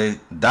teams where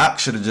Doc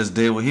should have just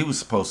did what he was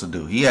supposed to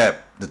do. He had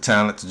the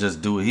talent to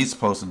just do what he's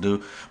supposed to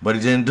do, but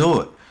he didn't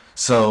do it.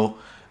 So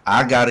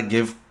I gotta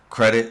give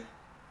credit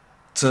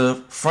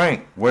to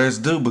Frank where it's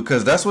due,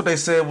 because that's what they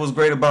said was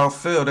great about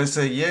Phil. They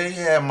said, yeah,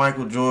 he had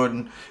Michael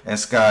Jordan and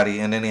Scottie,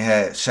 and then he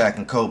had Shaq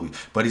and Kobe,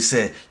 but he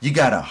said you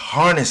gotta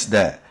harness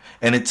that.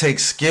 And it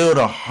takes skill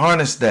to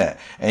harness that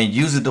and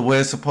use it the way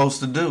it's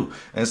supposed to do.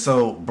 And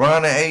so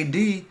Bron and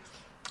AD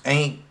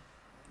ain't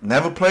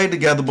never played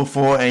together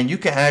before. And you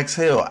can ask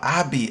Hill,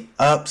 I'd be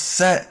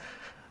upset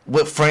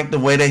with Frank the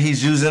way that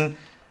he's using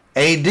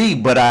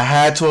AD. But I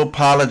had to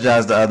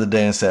apologize the other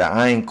day and said,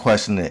 I ain't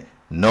questioning it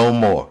no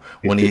more.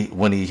 When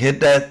he hit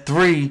that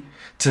 3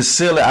 to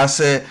seal it, I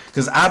said,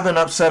 because I've been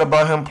upset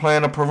about him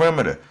playing a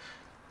perimeter.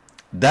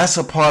 That's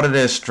a part of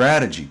their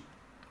strategy.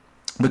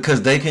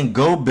 Because they can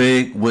go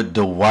big with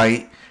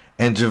Dwight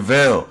and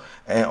JaVale,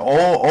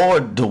 or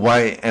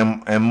Dwight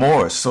and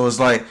Morris. So it's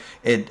like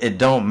it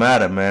don't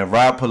matter, man.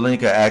 Rob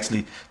Pelinka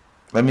actually,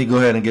 let me go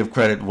ahead and give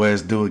credit where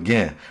it's due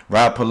again.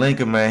 Rob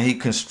Pelinka, man, he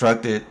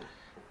constructed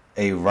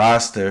a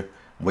roster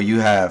where you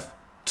have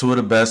 2 of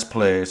the best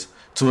players,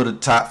 2 of the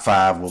top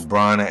 5 with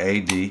Bron and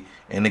AD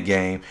in the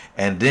game,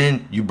 and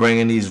then you bring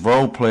in these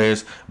role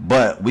players.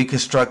 But we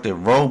constructed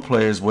role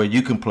players where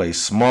you can play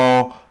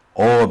small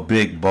or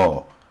big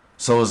ball.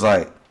 So it's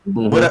like,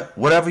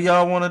 whatever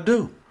y'all want to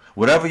do.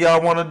 Whatever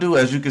y'all want to do.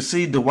 As you can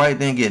see, Dwight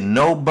didn't get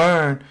no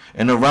burn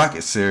in the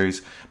Rocket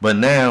series. But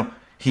now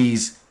he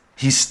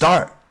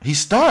start.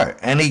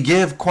 And he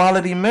give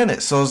quality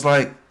minutes. So it's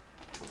like,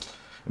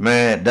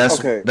 man,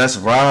 that's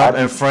Rob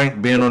and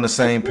Frank being on the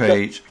same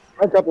page.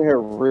 I'll jump in here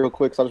real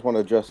quick, so I just want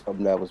to address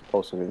something that was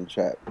posted in the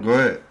chat. Go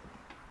ahead.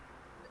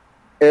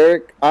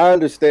 Eric, I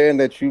understand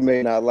that you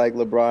may not like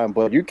LeBron,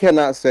 but you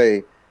cannot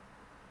say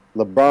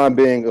LeBron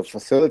being a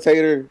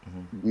facilitator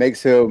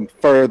makes him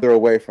further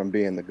away from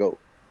being the GOAT.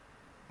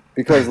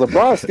 Because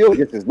LeBron still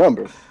gets his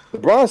numbers.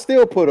 LeBron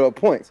still put up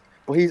points.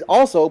 But he's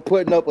also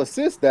putting up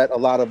assists that a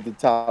lot of the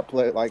top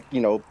players, like,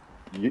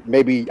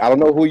 maybe, I don't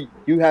know who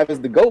you have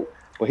as the GOAT,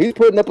 but he's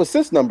putting up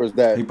assist numbers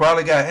that... He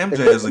probably got MJ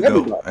as a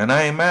GOAT, and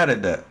I ain't mad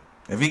at that.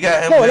 If he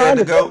got MJ as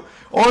the GOAT,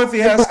 or if he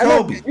has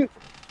Kobe,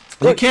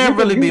 you can't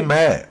really be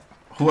mad.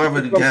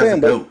 Whoever has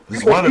the GOAT.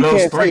 It's one of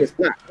those 3.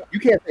 You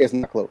can't say it's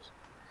not close.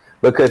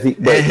 Because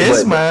in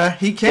his mind,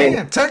 he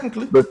can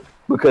technically.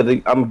 Because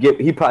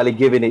he probably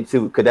giving it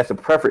to, because that's a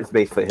preference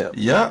base for him.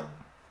 Yeah,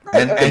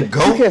 and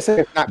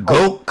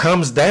GOAT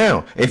comes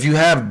down. If you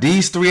have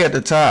these 3 at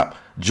the top,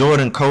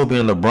 Jordan, Kobe,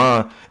 and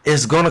LeBron,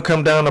 it's gonna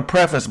come down to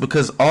preference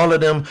because all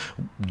of them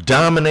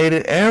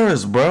dominated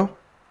eras, bro.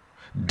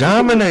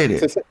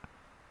 Dominated.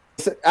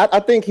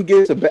 I think he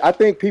gives I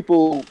think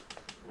people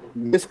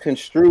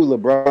misconstrue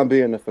LeBron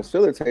being a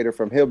facilitator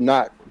from him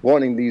not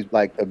wanting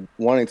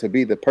wanting to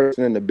be the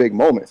person in the big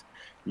moments.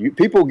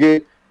 People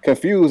get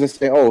confused and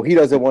say, "Oh, he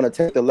doesn't want to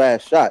take the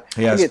last shot."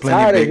 He has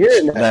plenty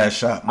of last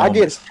shot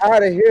moments. I get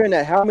tired of hearing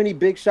that. How many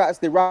big shots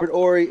did Robert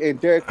Horry and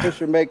Derek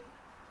Fisher make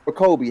for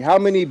Kobe? How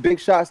many big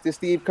shots did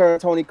Steve Kerr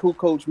and Tony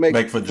Kukoc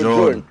make for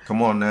Jordan?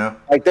 Come on now.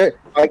 Like that,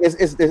 like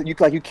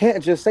you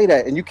can't just say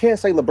that, and you can't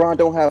say LeBron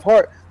don't have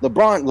heart.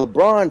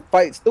 LeBron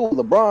fights through.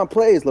 LeBron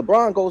plays.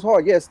 LeBron goes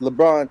hard. Yes,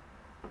 LeBron.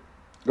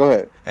 Go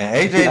ahead.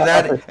 And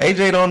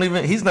AJ don't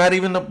even. He's not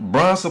even a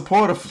LeBron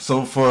supporter.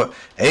 So for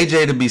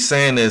AJ to be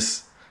saying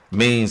this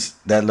means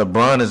that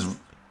LeBron is.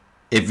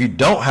 If you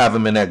don't have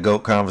him in that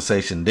GOAT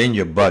conversation, then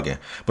you're bugging.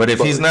 But if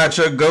he's not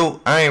your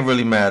GOAT, I ain't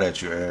really mad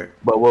at you, Eric.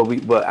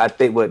 But I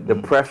think what the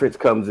preference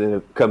comes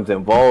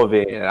involved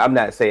in, and I'm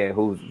not saying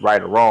who's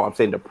right or wrong. I'm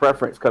saying the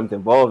preference comes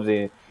involved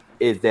in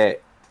is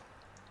that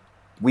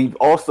we've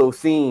also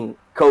seen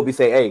Kobe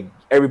say, "Hey,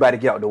 everybody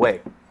get out the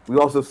way." We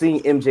also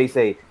seen MJ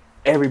say,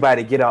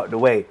 "Everybody get out the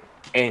way,"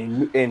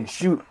 and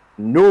shoot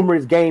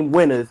numerous game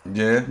winners.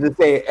 Yeah. To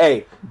say,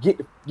 "Hey,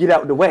 get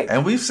out the way."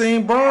 And we've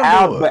seen Bron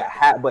do it.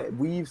 But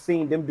we've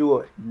seen them do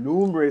it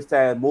numerous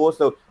times more.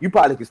 So you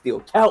probably can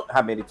still count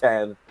how many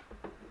times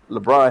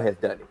LeBron has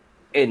done it.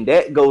 And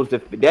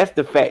that's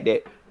the fact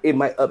that it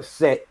might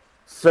upset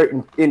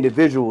certain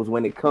individuals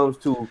when it comes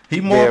to he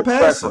more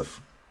passive.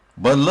 Preference.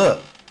 But look,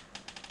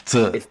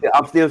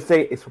 I'm still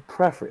saying it's a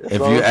preference. If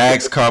you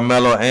ask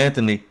Carmelo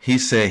Anthony, he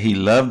said he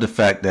loved the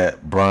fact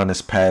that Bron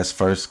is passed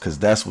first because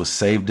that's what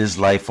saved his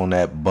life on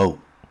that boat.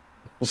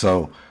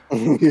 So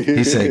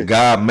he said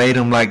God made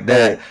him like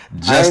that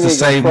just to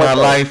save my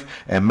life.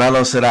 And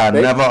Melo said I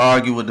never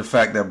argue with the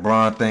fact that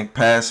Bron think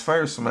pass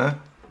first, man.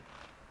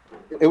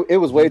 It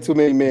was way too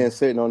many men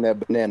sitting on that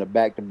banana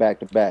back to back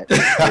to back. You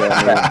know what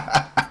I mean?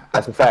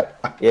 That's a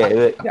fact. Yeah,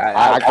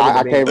 I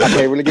can't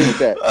really get with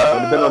that. I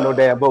would have been on no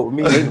damn boat with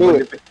me.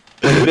 When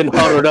it's been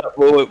huddled up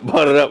with.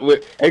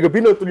 Ain't gonna be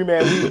no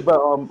 3-man league,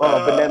 but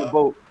banana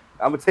boat.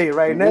 I'm gonna tell you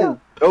right now.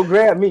 Don't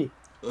grab me.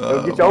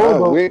 Don't get your own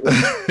boat.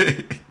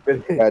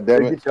 God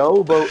damn it. Get your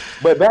own boat.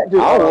 But back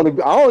to I don't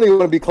even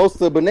want to be close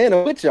to a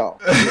banana with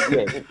y'all.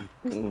 Yeah,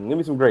 give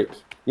me some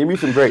grapes. Shake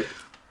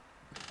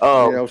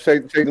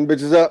them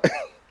bitches up.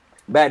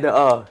 Back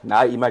to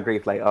I eat my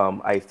grapes like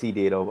Ice-T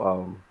did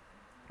of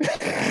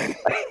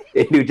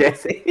in New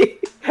Jersey.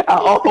 I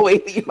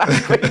always eat my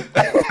grapes.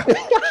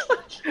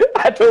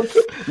 I don't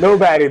care.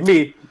 Nobody,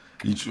 me.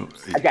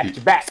 I got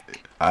your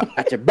back. I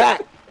got your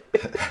back.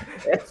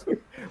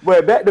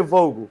 But back to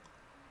Vogel.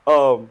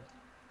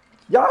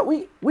 Y'all,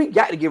 we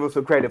got to give him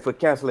some credit for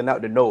canceling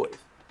out the noise.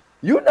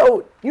 You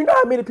know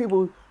how many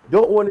people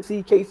don't want to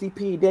see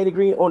KCP and Danny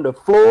Green on the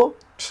floor?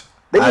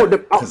 They want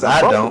them out the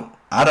bubble.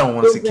 I don't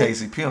want to see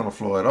KCP on the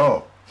floor at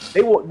all.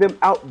 They want them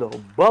out the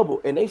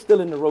bubble, and they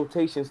still in the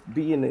rotations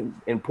being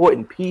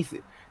important pieces.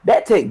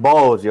 That take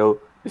balls, yo.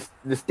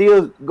 The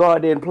Steelers go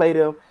out there and play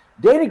them.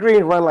 Danny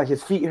Green run like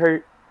his feet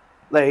hurt.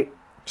 Like,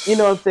 you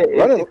know what I'm saying?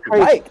 Running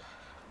like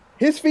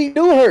his feet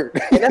do hurt.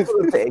 And that's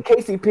what I'm saying.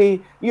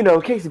 KCP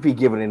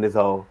giving it his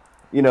all.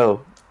 He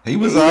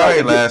was all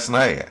right last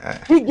night.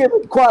 He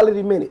giving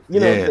quality minutes.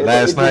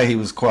 Last night he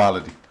was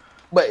quality.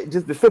 But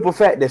just the simple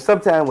fact that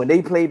sometimes when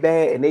they play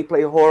bad and they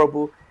play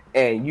horrible,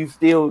 and you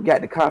still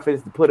got the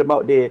confidence to put them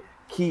out there,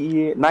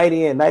 key in,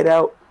 night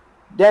out,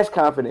 that's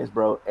confidence,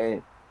 bro.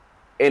 And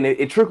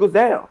it trickles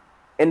down.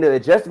 And the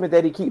adjustment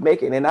that he keep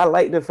making, and I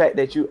like the fact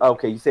that you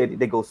said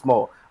they go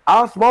small.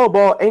 Our small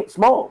ball ain't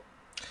small.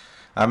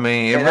 I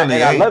mean,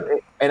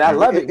 I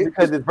love it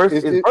because it's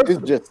versatile.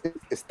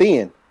 It's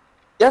thin.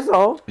 That's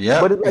all.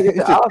 Yeah. But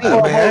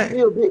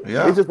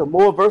it's just a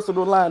more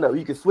versatile lineup.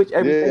 You can switch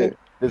everything.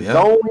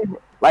 Yeah.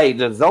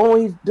 The zone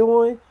he's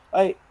doing,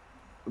 like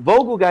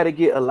Vogel got to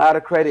get a lot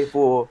of credit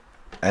for.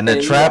 And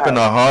the trapping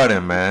of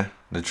Harden, man.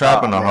 The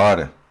trapping of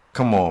Harden.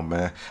 Come on,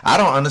 man. I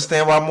don't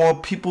understand why more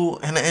people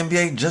in the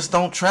NBA just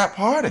don't trap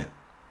Harden.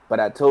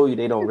 But I told you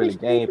they don't really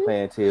game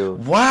plan till.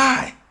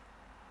 Why?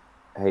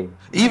 Hey.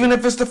 Even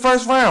if it's the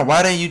first round,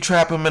 why didn't you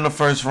trap him in the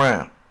first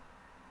round?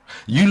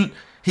 He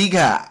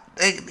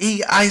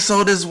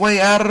ISO'd his way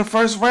out of the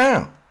first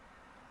round.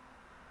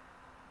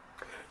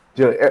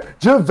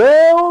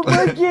 JaVale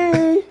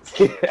McGee.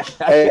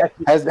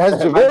 Has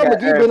JaVale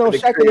McGee been on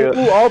Shaq and the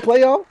Fool all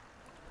playoff?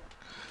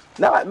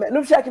 No, man,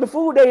 them Shaq and the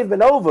Fool days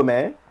been over,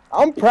 man.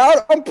 I'm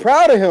proud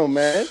of him,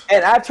 man.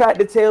 And I tried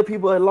to tell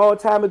people a long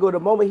time ago, the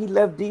moment he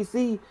left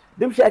DC,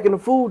 them Shaq and the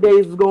Fool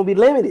days was gonna be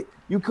limited.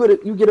 You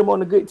get him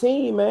on a good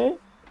team, man.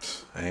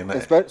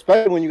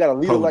 Especially when you got a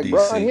leader like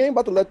Bron, he ain't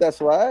about to let that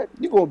slide.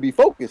 You gonna be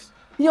focused.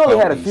 He only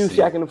had a few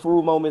Shaq and the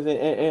Fool moments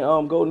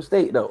in Golden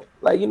State though.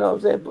 Like, you know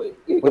what I'm saying?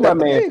 But my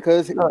man,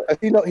 because he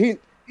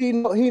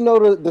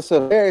know the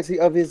severity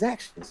of his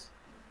actions.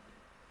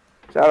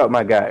 Shout out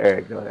my guy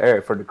Eric.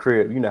 Eric from the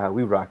crib. You know how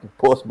we rocking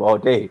post all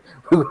day.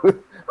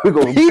 We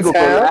gonna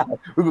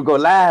go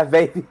live,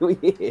 baby.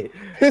 Yeah.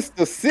 It's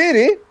the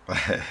city.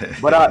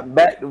 But I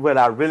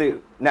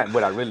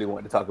really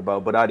want to talk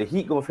about. But are the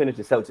Heat gonna finish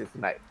the Celtics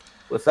tonight?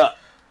 What's up?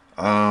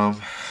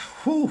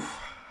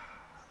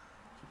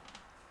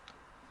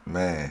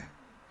 Man,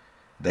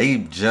 they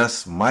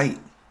just might,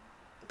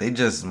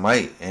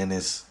 and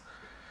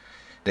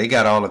they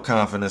got all the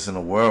confidence in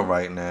the world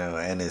right now,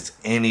 and it's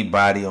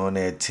anybody on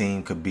their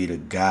team could be the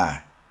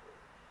guy.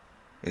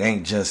 It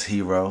ain't just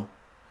Hero.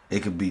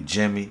 It could be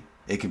Jimmy.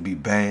 It could be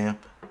Bam.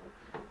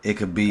 It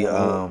could be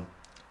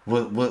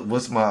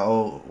what's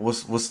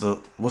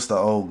the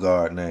old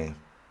guard name?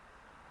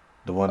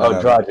 The one.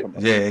 Dragic.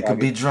 Yeah, it could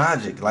be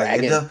Dragic.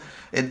 Like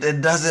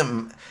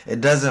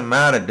it doesn't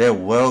matter. They're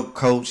well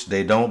coached.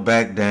 They don't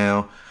back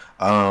down.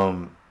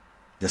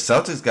 The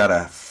Celtics got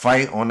to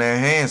fight on their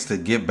hands to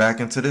get back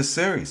into this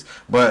series,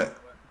 but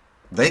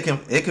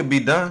it could be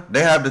done.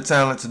 They have the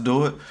talent to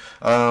do it.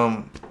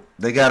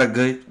 They got a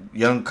good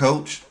young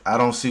coach. I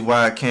don't see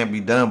why it can't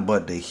be done,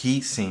 but the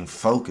Heat seem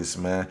focused,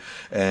 man.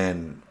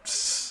 And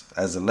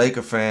as a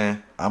Laker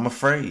fan, I'm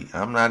afraid.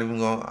 I'm not even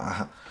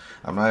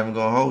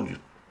gonna hold you.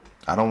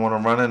 I don't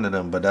want to run into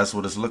them, but that's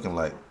what it's looking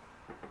like.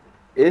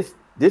 This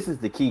is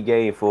the key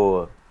game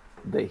for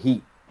the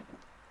Heat,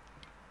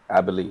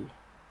 I believe.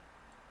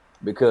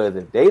 Because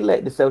if they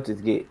let the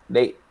Celtics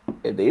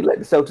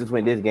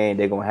win this game,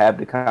 they're gonna have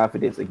the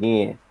confidence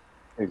again.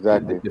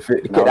 Exactly. I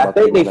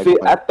think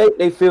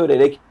they feel that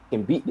they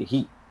can beat the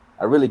Heat.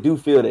 I really do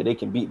feel that they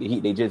can beat the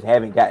Heat. They just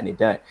haven't gotten it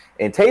done.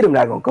 And Tatum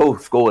not gonna go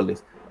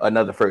scoreless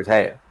another first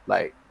half.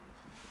 Like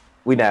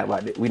we not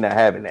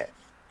having that.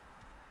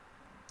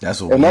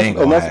 That's what we ain't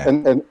gonna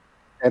have.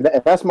 And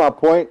that's my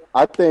point.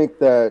 I think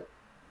that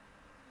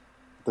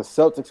the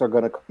Celtics are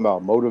gonna come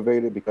out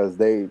motivated because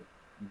they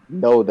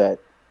know that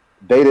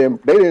they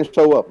didn't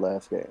show up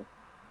last game.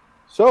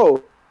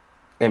 So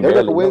they're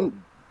gonna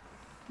win.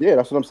 Yeah,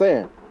 that's what I'm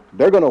saying.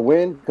 They're gonna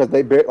win because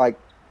they like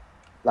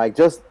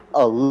just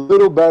a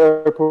little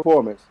better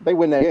performance. They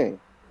win that game,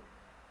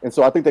 and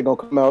so I think they're gonna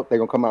come out. They're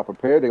gonna come out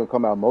prepared. They're gonna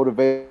come out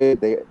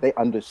motivated. They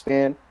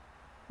understand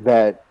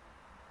that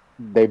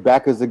they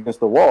back is against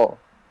the wall,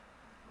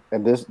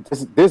 and this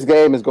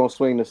game is gonna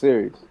swing the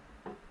series.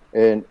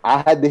 And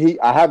I have the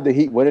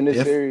Heat winning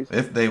this series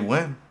if they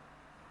win.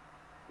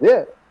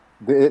 Yeah,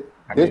 they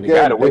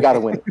gotta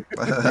win it.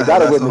 They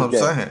gotta win this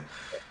game. Saying.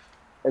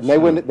 And they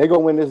win. They're gonna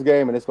win this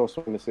game, and it's gonna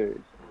swing the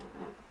series.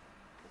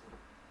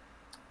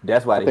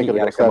 That's why the Heat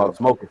gotta come out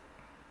smoking.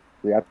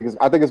 Yeah,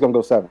 I think it's gonna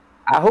go 7.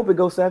 I hope it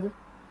goes 7.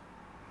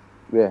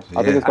 Yeah,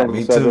 I think it's gonna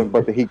go 7,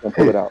 but the Heat can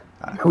pull it out.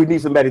 We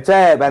need some better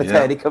time by the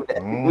time they come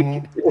back.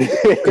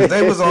 Because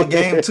they was on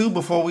game 2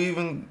 before we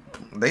even.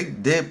 They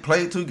did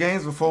play 2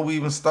 games before we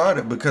even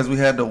started because we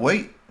had to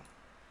wait.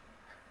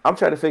 I'm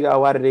trying to figure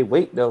out why did they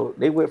wait though.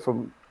 They went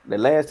from the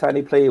last time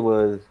they played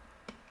was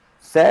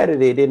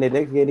Saturday, then the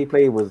next game they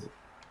played was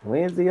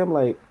Wednesday. I'm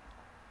like,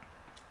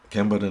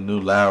 Kemba the new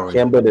Lowry.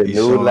 He's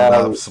showing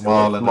up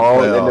small in the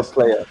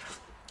playoffs.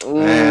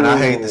 Man, I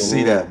hate to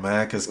see that,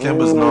 man, because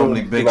Kemba's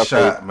normally big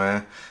shot,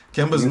 man.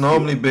 Kemba's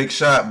normally big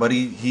shot, but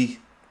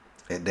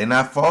they're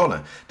not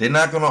falling. They're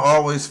not gonna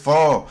always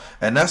fall,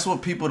 and that's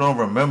what people don't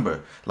remember.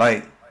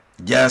 Like,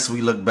 yes,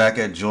 we look back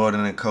at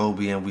Jordan and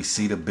Kobe and we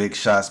see the big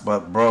shots,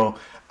 but bro,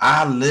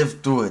 I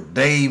lived through it.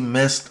 They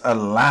missed a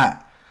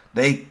lot.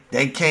 They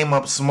came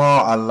up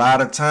small a lot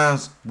of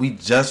times. We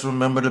just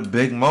remember the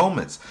big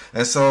moments.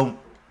 And so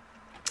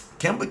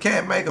Kemba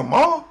can't make them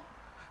all.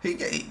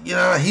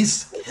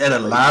 He's had a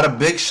lot of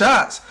big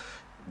shots.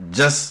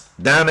 Just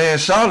down there in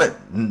Charlotte,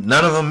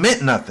 none of them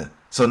meant nothing.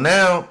 So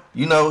now,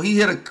 he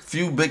hit a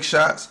few big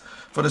shots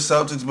for the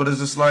Celtics, but it's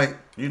just like,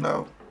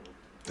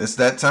 it's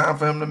that time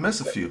for him to miss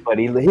a few. But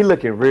he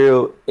looking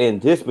real in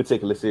this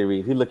particular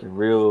series. He looking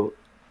real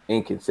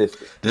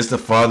inconsistent. This the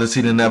farthest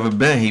he'd ever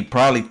been. He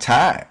probably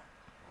tired.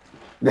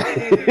 he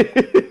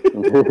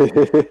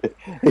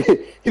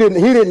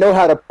didn't know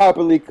how to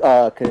properly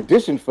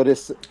condition for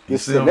this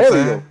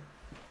scenario.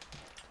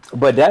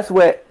 But that's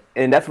what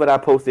I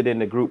posted in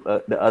the group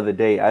the other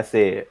day. I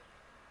said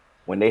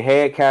when they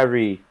had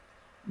Kyrie,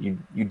 you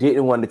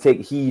didn't want to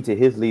take heed to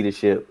his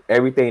leadership.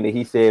 Everything that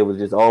he said was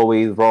just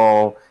always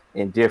wrong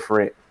and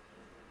different.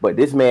 But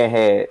this man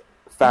had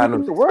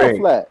finals experience.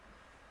 Flat.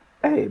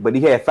 Hey, but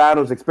he had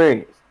finals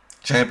experience.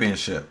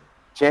 Championship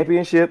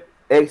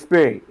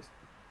experience.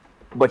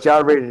 But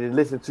y'all ready to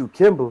listen to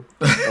Kemba,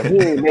 and he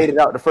ain't made it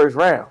out the first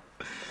round.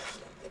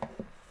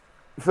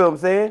 You feel what I'm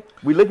saying?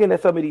 We looking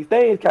at some of these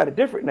things kind of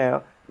different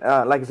now.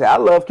 Like I said, I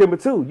love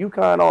Kemba too.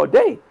 UConn all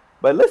day.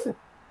 But listen,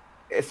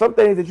 some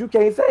things that you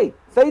can't say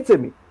to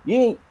me.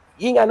 You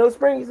ain't got no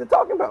experience in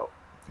talking about.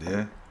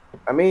 Yeah.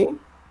 I mean,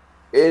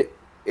 it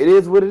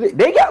is what it is.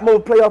 They got more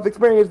playoff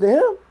experience than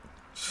him.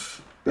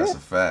 That's a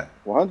fact.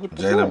 100%.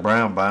 Jaylen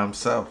Brown by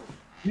himself.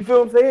 You feel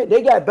what I'm saying?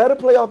 They got better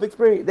playoff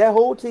experience. That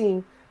whole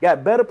team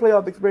got better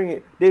playoff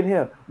experience than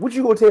him. What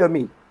you gonna tell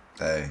me?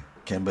 Hey,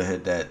 Kemba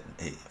hit that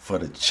for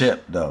the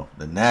chip though,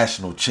 the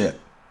national chip.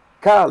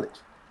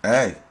 College.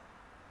 Hey,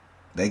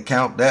 they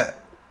count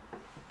that.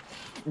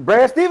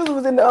 Brad Stevens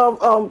was in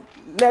the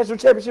national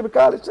championship of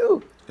college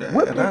too. Yeah,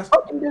 what the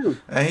fucking do?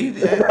 And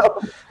he's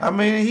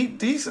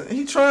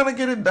trying to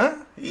get it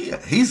done.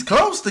 He's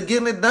close to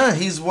getting it done.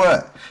 He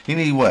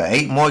need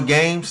 8 more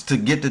games to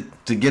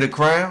get a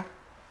crown.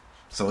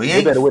 So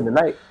he better win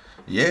tonight.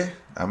 Yeah,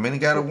 he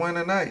got to win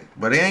tonight,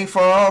 but he ain't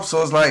far off.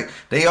 So it's like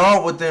they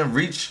all within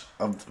reach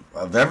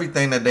of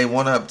everything that they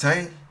want to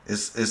obtain.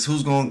 It's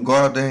who's gonna go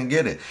out there and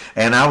get it.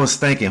 And I was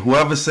thinking,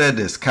 whoever said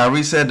this,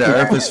 Kyrie said the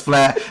earth is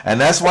flat,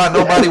 and that's why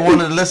nobody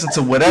wanted to listen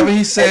to whatever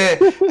he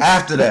said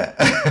after that.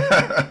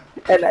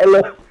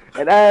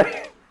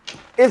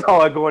 It's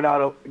hard going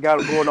off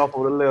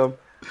on a limb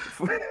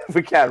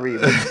for Kyrie.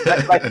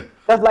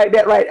 That's like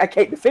that, right? I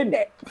can't defend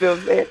that. You feel what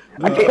I'm saying?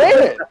 I can't defend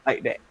it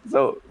like that.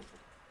 So,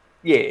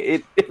 yeah,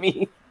 I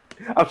mean,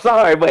 I'm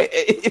sorry, but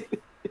it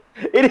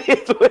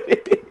is what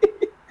it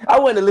is. I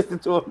wouldn't listen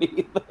to him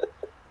either.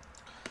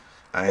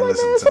 I ain't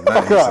listening to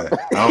nothing he said.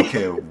 I don't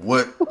care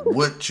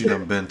what you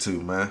done been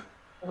to, man.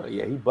 Oh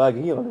yeah, he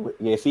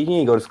bugging. See, he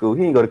ain't go to school.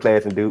 He ain't go to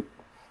class in Duke.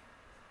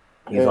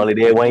 He's only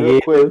there 1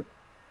 year.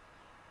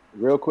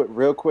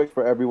 Real quick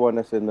for everyone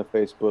that's in the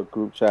Facebook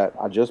group chat.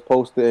 I just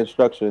posted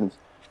instructions.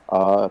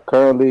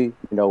 Currently,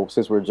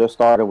 since we're just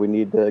starting, we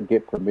need to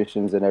get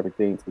permissions and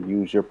everything to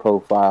use your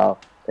profile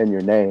and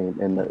your name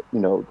and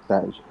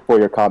that for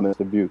your comments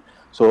to view.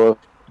 So if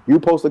you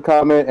post a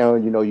comment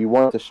and you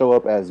want it to show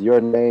up as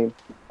your name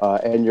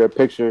and your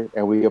picture,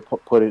 and we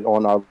put it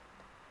on our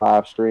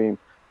live stream,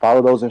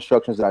 follow those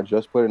instructions that I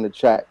just put in the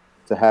chat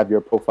to have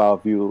your profile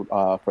viewed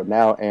for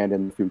now and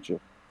in the future.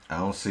 I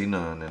don't see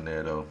none in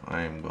there though.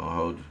 I ain't gonna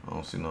hold you. I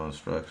don't see no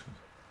instructions.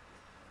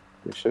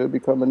 It should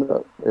be coming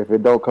up. If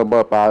it don't come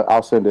up,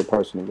 I'll send it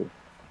personally.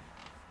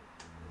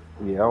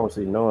 Yeah, I don't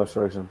see no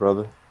instructions,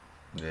 brother.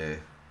 Yeah.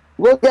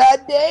 Well,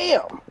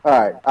 goddamn. All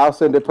right, I'll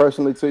send it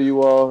personally to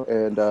you all,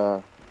 and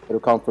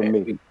it'll come from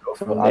me.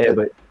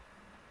 But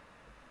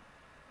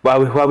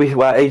while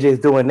AJ's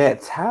doing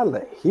that,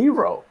 Tyler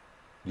Hero.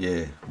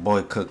 Yeah,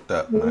 boy cooked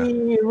up,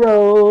 man.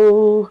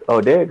 Hero. Oh,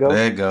 there you go.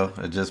 There you go.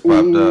 It just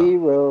popped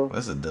Hero. up.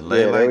 That's a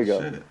delay like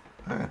shit.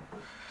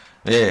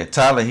 Yeah,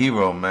 Tyler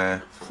Hero,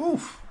 man.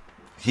 Whew.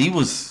 He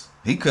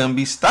couldn't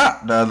be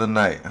stopped the other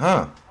night,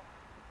 huh?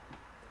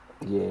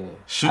 Yeah.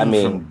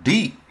 Shooting from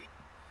deep.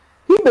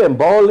 He been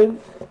balling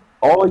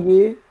all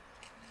year.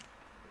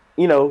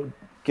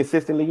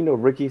 Consistently,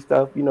 rookie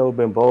stuff,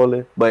 been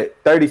balling. But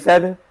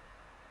 37,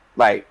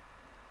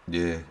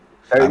 yeah.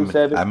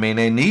 37. I mean,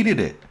 they needed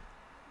it.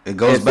 It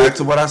goes back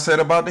to what I said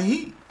about the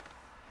Heat.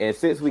 And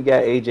since we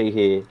got AJ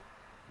here,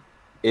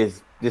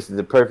 this is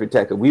the perfect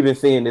tackle. We've been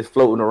seeing this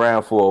floating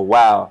around for a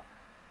while.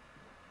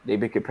 They've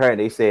been comparing.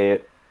 They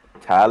said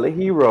Tyler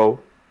Hero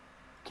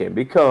can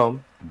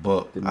become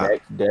the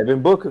next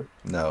Devin Booker.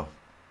 No.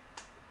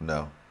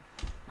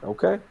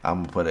 Okay. I'm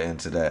going to put an end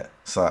to that.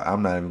 So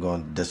I'm not even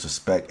going to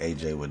disrespect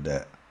AJ with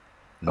that.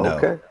 No.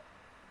 Okay.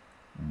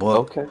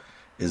 Book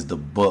is the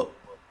book.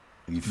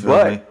 You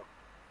feel me?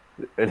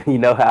 You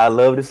know how I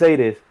love to say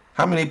this.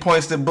 How many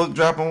points did Book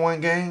drop in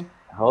one game?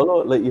 Hold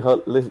on.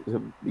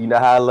 Listen, you know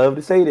how I love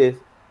to say this.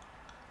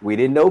 We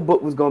didn't know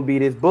Book was going to be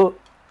this Book.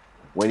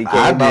 When he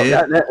came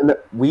out,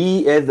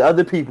 we as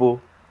other people,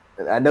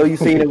 I know you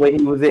seen it when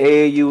he was at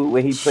AAU,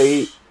 when he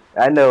played.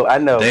 I know.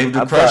 Dave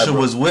the Crusher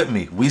was with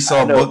me. We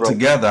saw Book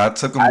together. I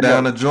took him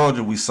down to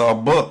Georgia. We saw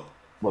Book.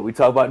 But we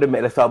talk about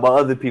let's talk about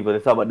other people.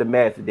 Let's talk about the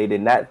masses. They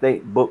did not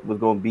think Book was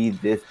going to be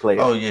this player.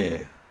 Oh,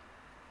 yeah.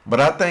 But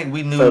I think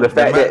we knew. So the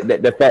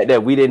fact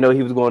that we didn't know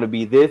he was going to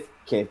be this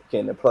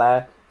can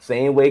apply.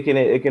 Same way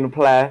it can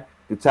apply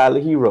to Tyler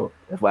Hero.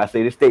 That's why I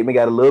say this statement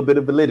got a little bit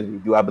of validity.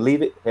 Do I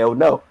believe it? Hell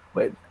no.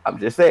 But I'm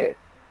just saying.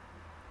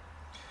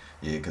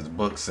 Yeah, because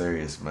Book's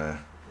serious, man.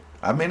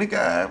 I mean, it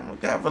got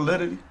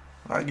validity.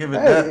 I give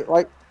it that.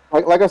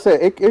 Like I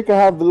said, it can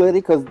have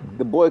validity because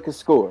the boy can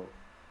score.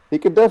 He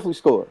can definitely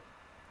score.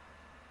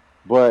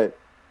 But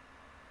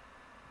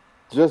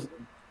just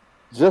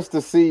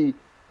to see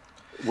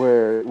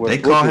where they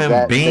call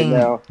him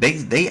Beam.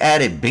 They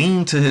added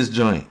Beam to his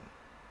joint.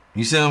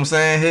 You see what I'm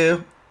saying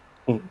here?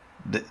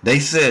 They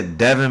said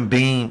Devin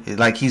Beam,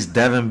 like he's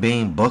Devin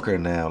Beam Booker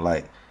now.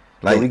 Like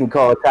so we can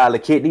call Tyler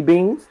Kidney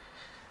Beans.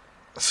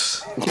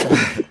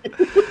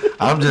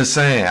 I'm just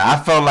saying. I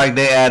felt like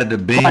they added the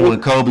Beam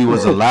when Kobe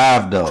was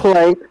alive,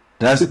 though.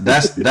 That's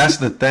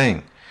the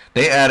thing.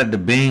 They added the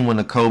Beam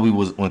when Kobe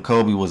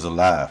was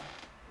alive.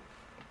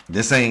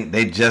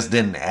 They just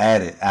didn't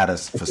add it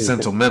for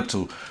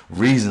sentimental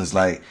reasons.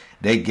 Like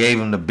they gave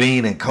him the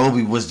bean and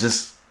Kobe was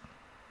just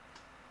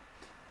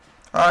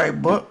all right,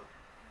 but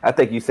I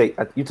think you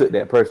took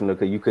that personal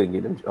because you couldn't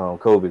get them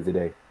Kobe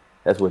today.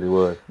 That's what it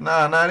was.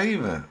 Nah, not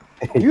even.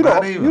 You're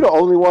the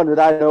only one that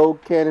I know,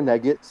 Cannon,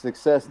 that gets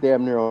success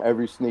damn near on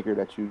every sneaker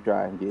that you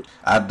try and get.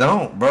 I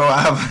don't, bro.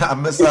 I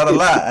miss out a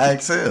lot.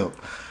 Ask him.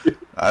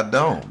 I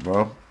don't,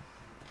 bro.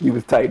 He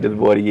was tight this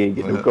boy. He ain't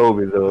getting them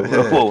Kobe's though.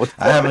 Yeah.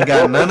 I haven't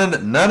got none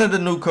of the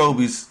new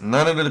Kobe's.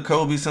 None of the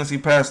Kobe's since he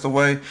passed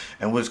away,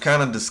 and which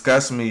kind of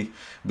disgusts me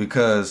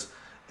because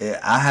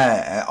I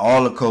had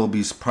all the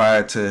Kobe's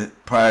prior to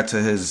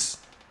his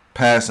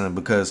passing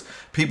because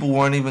people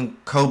weren't even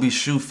Kobe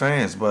shoe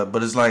fans. But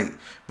it's like,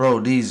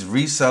 bro, these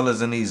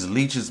resellers and these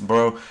leeches,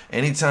 bro.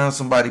 Anytime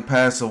somebody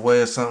passes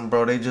away or something,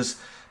 bro,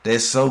 they're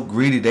so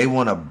greedy. They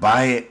want to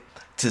buy it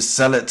to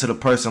sell it to the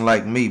person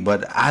like me.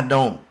 But I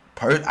don't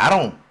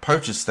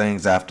purchase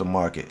things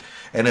aftermarket,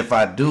 and if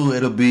I do,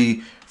 it'll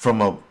be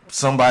from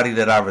somebody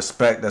that I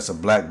respect that's a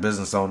black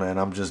business owner, and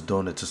I'm just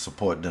doing it to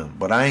support them.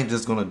 But I ain't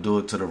just gonna do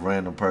it to the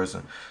random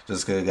person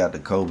just because they got the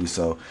Kobe.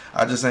 So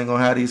I just ain't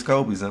gonna have these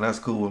Kobe's, and that's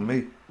cool with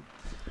me.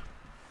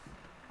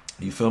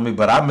 You feel me?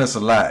 But I miss a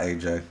lot,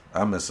 AJ.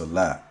 I miss a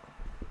lot.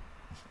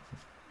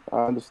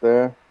 I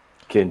understand.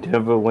 Can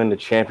Denver win the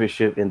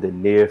championship in the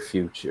near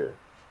future?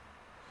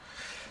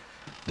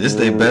 This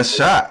their best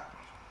shot.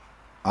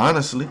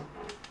 Honestly.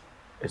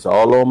 It's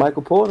all on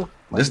Michael Porter.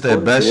 This their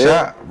best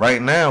shot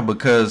right now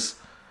because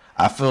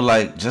I feel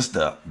like just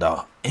the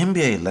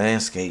NBA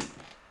landscape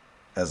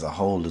as a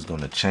whole is going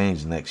to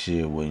change next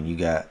year when you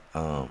got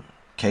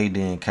KD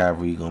and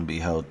Kyrie going to be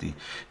healthy.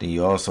 Then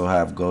you also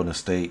have Golden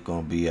State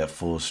going to be at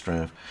full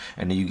strength.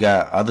 And then you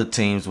got other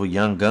teams with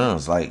young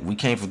guns. Like, we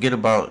can't forget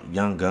about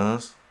young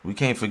guns. We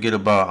can't forget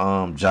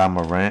about Ja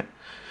Morant.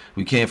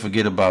 We can't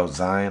forget about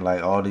Zion.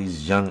 Like, all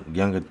these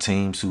younger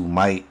teams who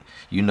might,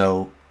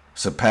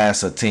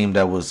 surpass a team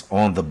that was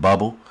on the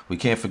bubble. We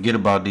can't forget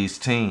about these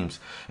teams.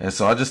 And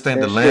so I just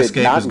think the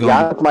landscape is going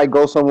to... Giannis might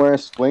go somewhere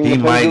and swing. He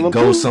might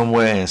go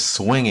somewhere and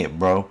swing it,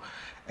 bro.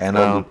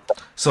 And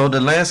so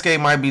the landscape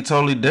might be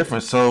totally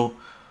different. So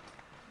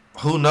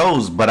who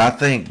knows? But I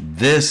think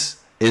this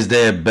is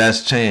their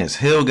best chance.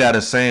 Hill got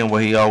a saying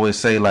where he always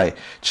say, like,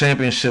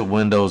 championship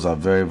windows are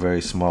very,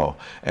 very small.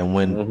 And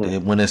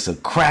when it's a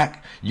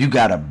crack, you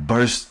got to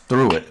burst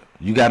through it.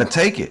 You got to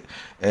take it.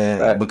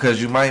 And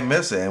because you might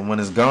miss it. And when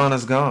it's gone,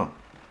 it's gone.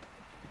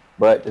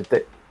 But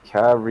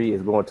Kyrie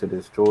is going to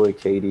destroy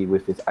KD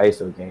with his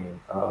ISO game.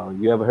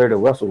 You ever heard of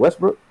Russell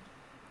Westbrook?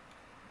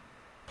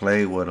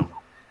 Played with him.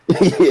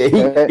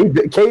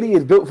 KD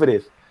is built for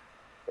this.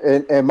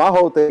 And my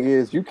whole thing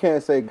is, you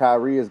can't say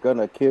Kyrie is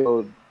gonna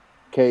kill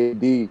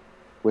KD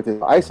with his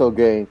ISO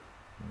game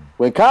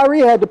when Kyrie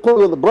had to play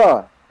with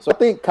LeBron. So I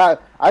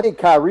think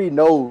Kyrie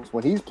knows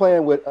when he's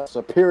playing with a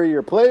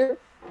superior player.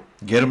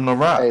 Get him to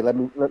rock. Hey, let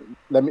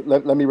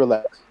me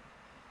relax.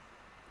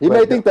 He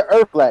may think the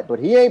earth flat, but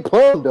he ain't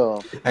plumb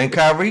dumb. And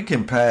Kyrie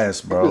can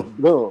pass, bro.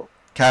 No.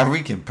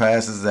 Kyrie can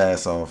pass his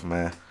ass off,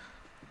 man.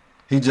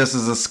 He just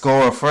is a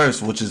scorer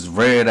first, which is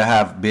rare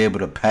to be able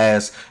to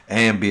pass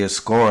and be a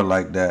scorer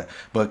like that.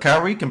 But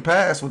Kyrie can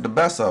pass with the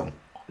best of them.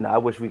 Now, I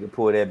wish we could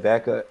pull that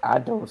back up. I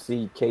don't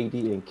see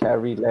KD and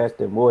Kyrie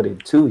lasting more than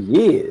 2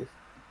 years.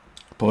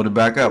 Pull it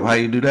back up. How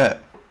you do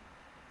that?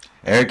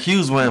 Eric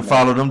Hughes went and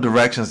followed them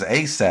directions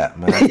ASAP,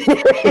 man.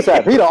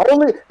 ASAP. He the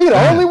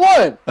only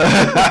one.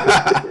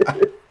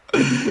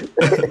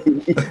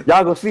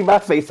 Y'all gonna see my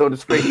face on the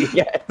screen.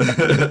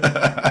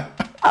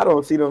 I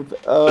don't see them.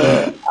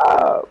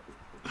 I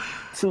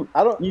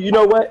don't. You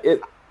know what?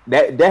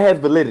 That has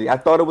validity. I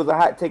thought it was a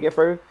hot take at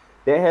first.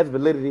 That has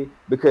validity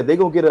because they're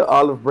gonna get an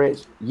olive branch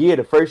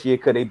the first year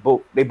because they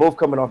both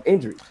coming off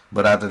injuries.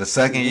 But after the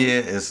second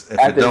year, if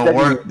it don't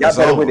work, y'all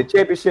better win the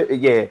championship.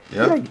 Yeah.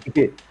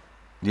 Yep.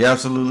 You're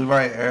absolutely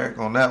right, Eric,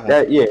 on that one.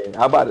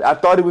 I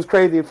thought it was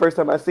crazy the first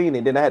time I seen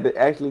it. Then I had to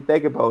actually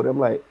think about it. I'm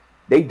like,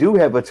 they do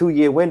have a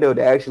 2-year window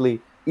to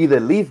actually either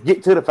at least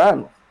get to the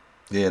finals.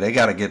 Yeah, they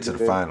got to get to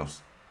the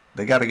finals.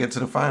 They got to get to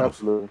the finals.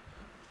 Absolutely.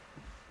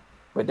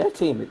 But that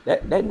team,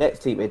 that next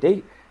team, if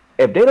they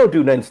don't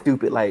do nothing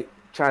stupid like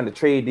trying to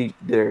trade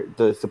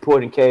the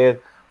supporting cast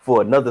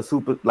for another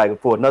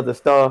for another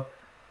star,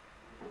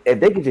 if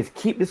they can just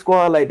keep the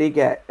squad like they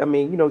got,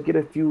 get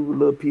a few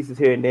little pieces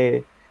here and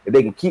there. If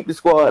they can keep the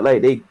squad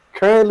like they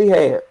currently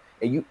have,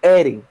 and you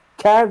adding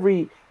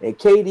Kyrie and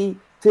KD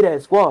to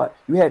that squad,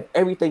 you have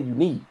everything you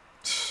need.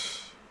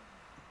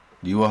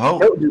 You will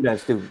hope. Don't do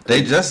that stupid.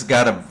 They just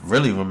gotta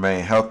really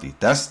remain healthy.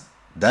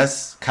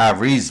 That's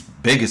Kyrie's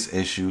biggest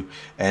issue,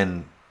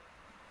 and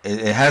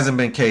it hasn't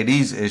been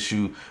KD's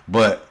issue.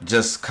 But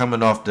just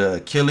coming off the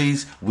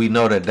Achilles, we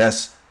know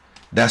that's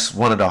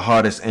one of the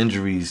hardest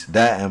injuries.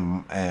 That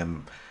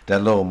and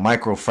that little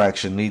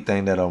microfracture knee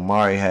thing that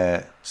Omari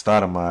had,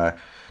 Stoudemire.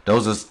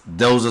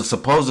 Those are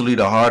supposedly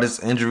the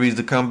hardest injuries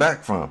to come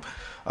back from.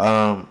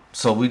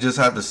 So we just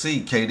have to see.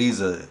 KD's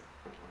a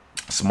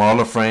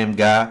smaller frame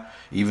guy,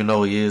 even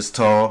though he is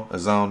tall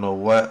as I don't know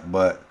what.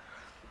 But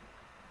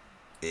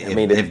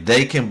if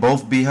they can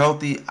both be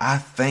healthy, I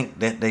think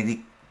that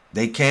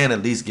they can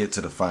at least get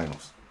to the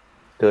finals.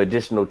 The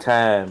additional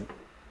time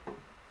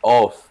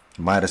off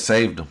might have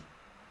saved them.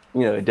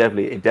 It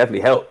definitely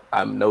helped.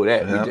 I know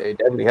that. Yeah. It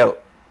definitely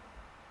helped.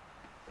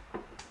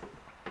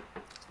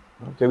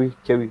 Can we?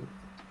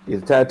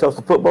 Is it time to toss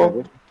the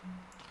football?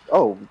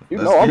 Oh,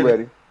 I'm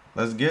ready.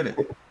 Let's get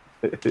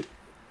it.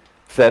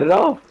 Set it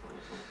off.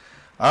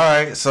 All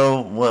right.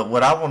 So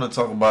what I want to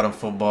talk about in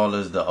football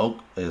is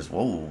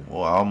whoa,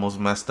 I almost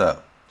messed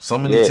up. So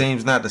many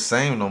teams not the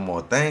same no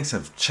more. Things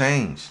have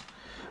changed.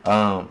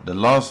 The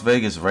Las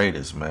Vegas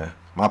Raiders, man.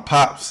 My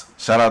pops.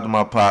 Shout out to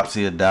my pops.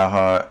 He a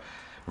diehard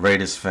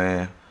Raiders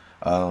fan.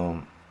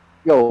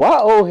 Yo, why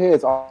old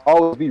heads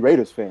always be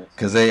Raiders fans?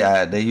 Because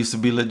they used to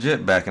be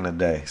legit back in the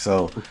day.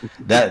 So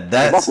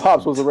that's my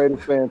pops was a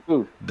Raiders fan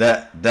too.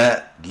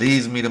 That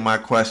leads me to my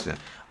question: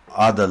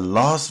 are the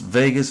Las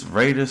Vegas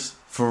Raiders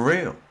for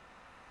real?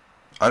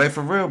 Are they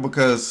for real?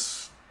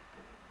 Because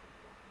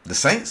the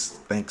Saints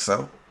think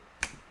so.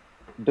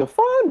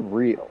 define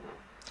real.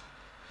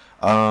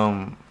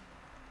 Gonna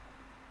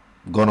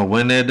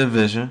win their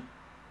division.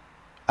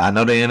 I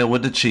know they in it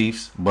with the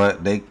Chiefs,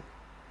 but they, you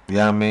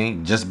know what I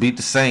mean, just beat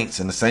the Saints,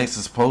 and the Saints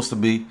are supposed to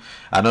be.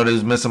 I know they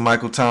was missing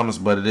Michael Thomas,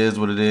 but it is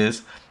what it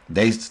is.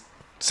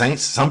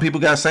 Saints. Some people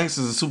got Saints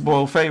as the Super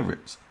Bowl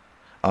favorites.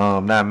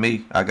 Not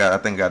me. I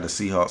think I got the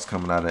Seahawks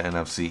coming out of the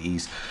NFC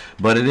East,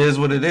 but it is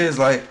what it is.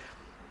 Like,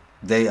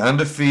 they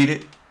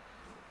undefeated.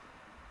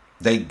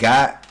 They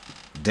got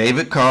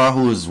David Carr,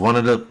 who is one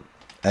of the,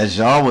 as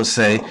y'all would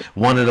say,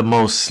 one of the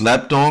most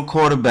slept on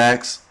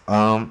quarterbacks.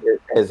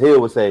 As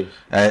Hill would say.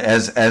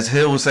 As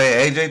Hill would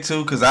say, AJ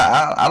too, because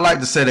I like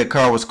to say that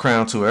Carr was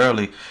crowned too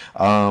early.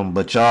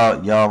 But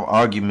y'all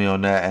argue me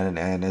on that,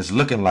 and it's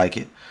looking like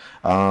it.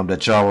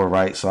 That y'all were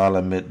right, so I'll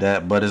admit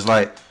that. But it's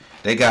like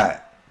they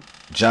got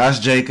Josh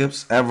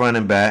Jacobs at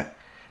running back.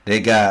 They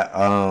got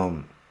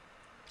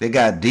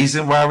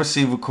decent wide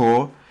receiver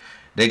core.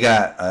 They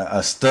got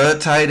a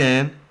stud tight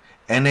end,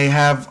 and they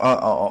have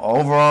a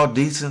overall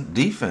decent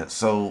defense.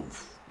 So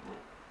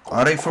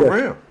are they for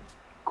real?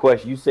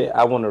 Question: you said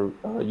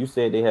you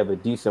said they have a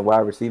decent wide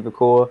receiver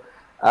core.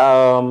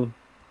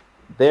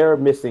 They're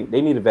missing.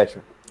 They need a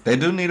veteran. They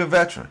do need a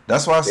veteran.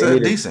 That's why I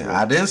said decent.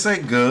 I didn't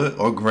say good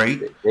or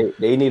great.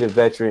 They need a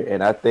veteran,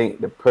 and I think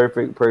the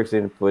perfect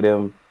person for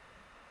them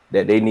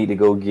that they need to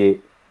go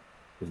get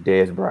is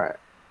Dez Bryant.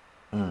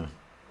 A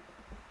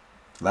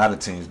lot of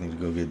teams need to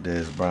go get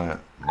Dez Bryant.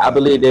 I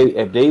believe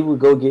if they would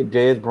go get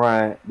Dez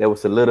Bryant, that would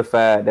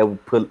solidify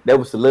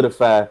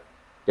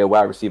their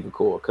wide receiver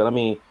core. Because I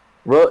mean,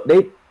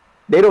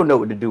 they don't know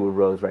what to do with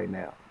Ruggs right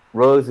now.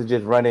 Ruggs is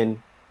just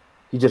running.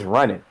 He's just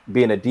running,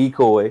 being a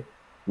decoy,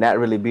 not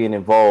really being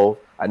involved.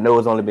 I know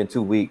it's only been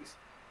 2 weeks.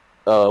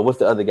 What's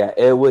the other guy?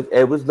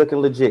 Edwards looking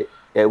legit.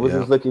 Edwards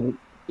is looking.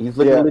 He's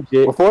looking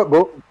legit.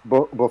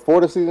 Before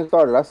the season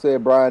started, I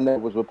said Brian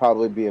Edwards would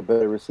probably be a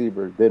better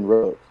receiver than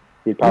Ruggs.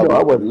 He'd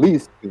probably at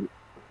least.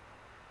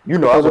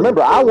 I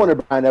remember I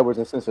wanted Brian Edwards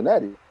in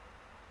Cincinnati.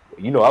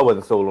 I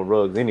wasn't sold on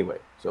Ruggs anyway.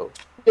 So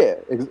yeah,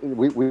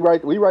 we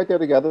right there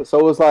together.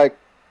 So it's like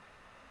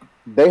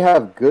they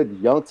have good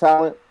young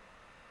talent.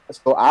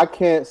 So I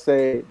can't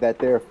say that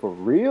they're for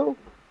real,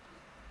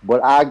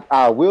 but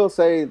I will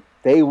say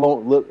they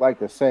won't look like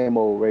the same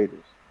old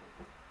Raiders.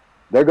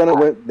 They're gonna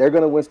win. They're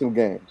gonna win some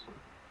games.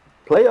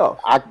 Playoffs.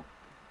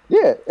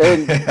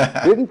 And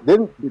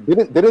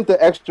didn't the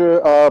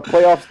extra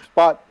playoff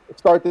spot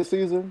start this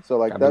season? So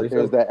like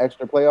there's that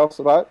extra playoff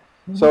spot.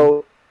 Mm-hmm.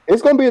 So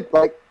it's gonna be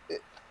like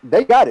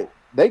they got it.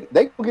 They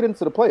can get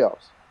into the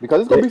playoffs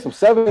because it's gonna be some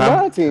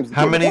 7-9 teams.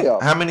 How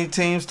many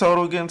teams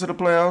total get into the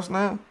playoffs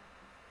now?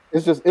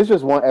 It's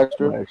just one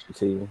extra. One extra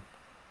team.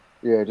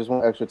 Yeah, just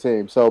one extra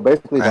team. So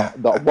basically,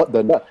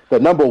 the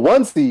number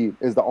one seed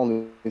is the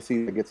only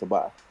seed that gets a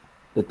bye.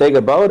 The thing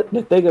about it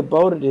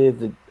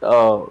is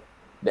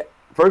that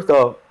first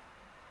off,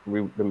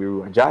 let me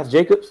rewind. Josh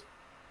Jacobs,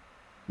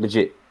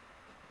 legit.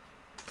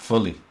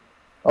 Fully.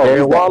 Oh,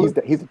 Darren Waller,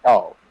 he's a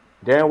dog.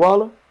 Darren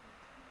Waller,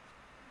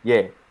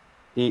 yeah,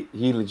 he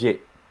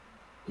legit.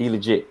 He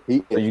legit.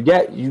 So you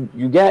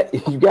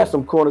got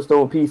some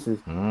cornerstone pieces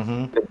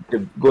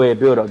to go ahead and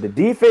build up. The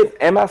defense,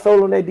 am I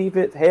sold on that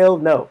defense? Hell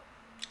no.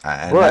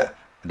 But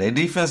their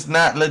defense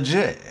not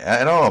legit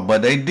at all,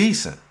 but they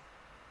decent.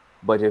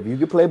 But if you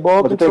can play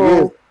ball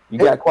control, you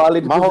got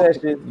quality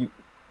possessions,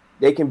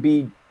 they can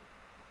be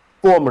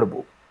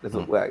formidable. That's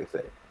what I can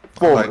say.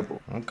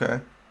 Formidable. Okay.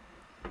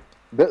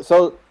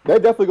 So they're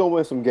definitely going to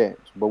win some games.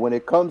 But when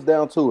it comes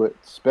down to it,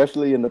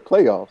 especially in the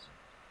playoffs,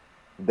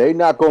 they're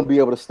not going to be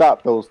able to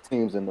stop those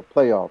teams in the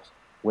playoffs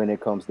when it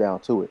comes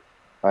down to it.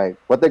 Like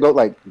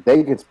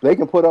they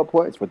can put up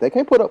points, but they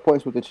can't put up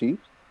points with the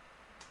Chiefs.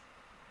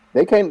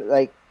 They can't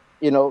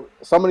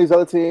some of these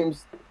other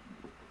teams.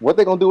 What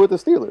they going to do with the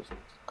Steelers?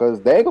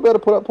 Because they ain't gonna be able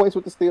to put up points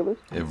with the Steelers.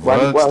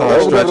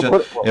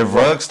 If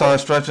Ruggs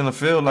starts stretching the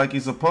field like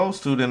he's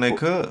supposed to, then they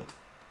could.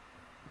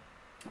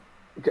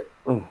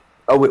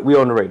 Oh, we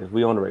on the Raiders.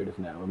 We on the Raiders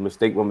now. I'm gonna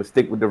stick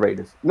with the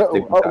Raiders. No,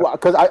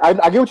 because I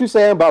get what you're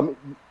saying about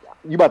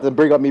you about to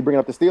bring up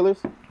the Steelers.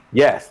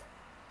 Yes.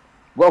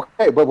 Well,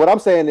 okay, but what I'm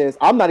saying is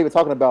I'm not even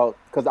talking about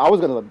because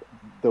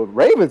the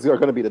Ravens are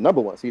gonna be the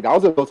number one seed. I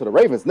was gonna go to the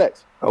Ravens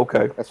next.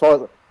 Okay. As far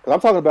as because I'm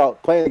talking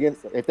about playing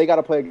against if they got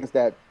to play against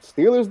that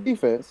Steelers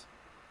defense.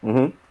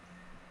 Mm-hmm.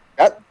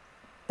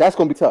 That's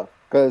gonna be tough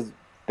because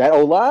that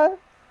O-line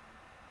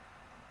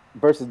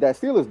versus that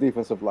Steelers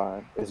defensive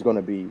line is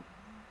gonna be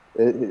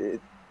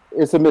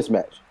it's a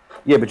mismatch.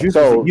 Yeah, but you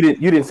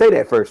didn't say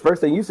that first.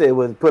 First thing you said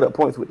was put up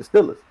points with the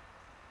Steelers.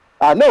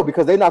 I know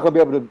because they're not gonna be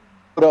able to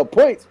put up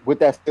points with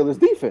that Steelers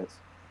defense.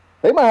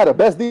 They might have the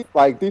best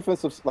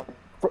defensive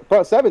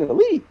front seven in the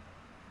league.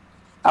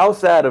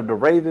 Outside of the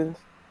Ravens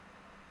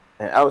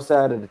and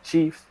outside of the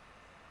Chiefs,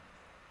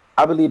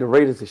 I believe the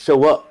Raiders will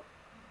show up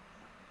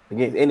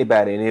against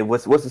anybody, and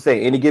what's to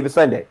say? Any given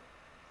Sunday.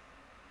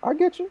 I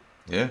get you.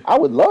 Yeah. I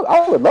would love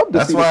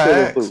to see the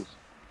Steelers lose.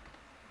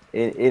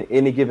 In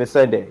any given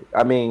Sunday.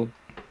 I mean,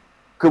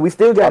 Cause we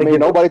still got. I mean,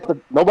 nobody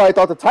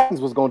thought the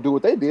Titans was gonna do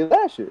what they did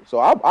last year. So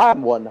I'm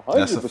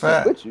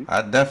 100% with you.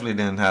 I definitely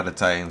didn't have the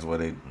Titans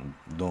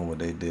doing what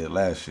they did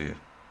last year.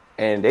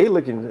 And they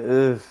looking,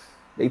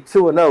 they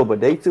 2-0,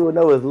 but they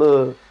 2-0 is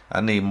little.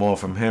 I need more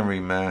from Henry,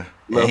 man.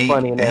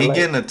 Funny in that he lane.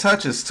 getting the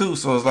touches too,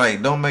 so it's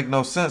like don't make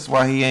no sense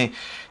why he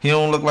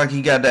don't look like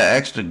he got that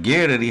extra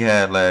gear that he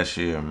had last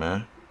year,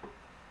 man.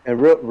 And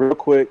real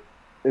quick,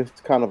 it's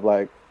kind of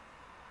like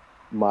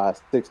my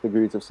 6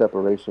 degrees of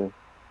separation.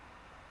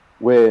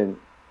 When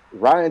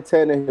Ryan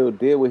Tannehill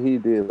did what he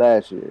did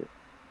last year,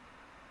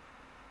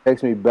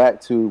 takes me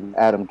back to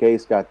Adam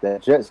Gase got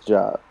that Jets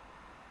job,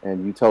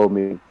 and you told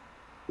me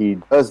he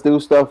does do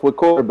stuff with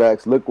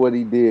quarterbacks. Look what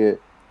he did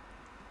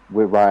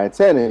with Ryan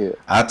Tannehill.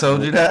 I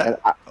told you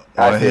that.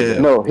 I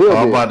said, no, Hill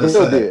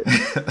did.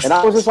 And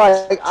I was just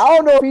like, I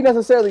don't know if he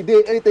necessarily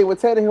did anything with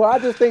Tannehill. I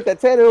just think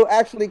that Tannehill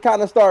actually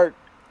kind of started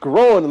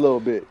growing a little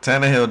bit.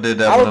 Tannehill did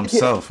that with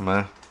himself,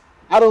 man.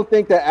 I don't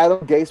think that Adam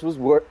Gase was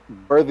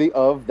worthy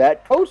of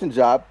that coaching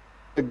job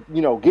to,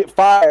 get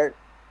fired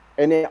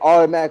and then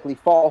automatically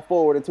fall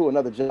forward into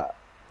another job.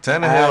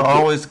 Tannehill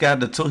always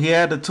got the tool. He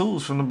had the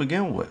tools from the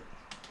begin with.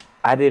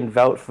 I didn't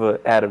vouch for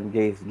Adam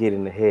Gase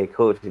getting the head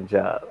coaching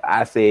job.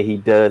 I said he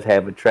does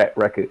have a track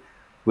record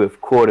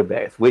with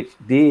quarterbacks, which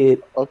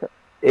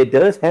it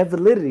does have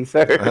validity,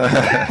 sir.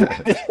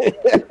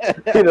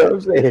 You know what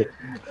I'm saying?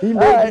 He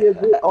may be a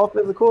good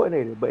offensive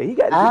coordinator, but he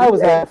got. I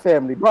was at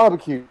family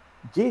barbecue.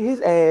 Get his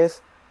ass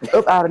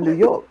up out of New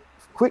York,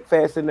 quick,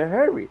 fast, in a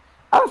hurry.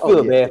 I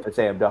feel bad for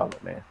Sam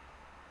Darnold, man.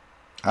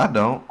 I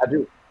don't. I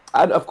do.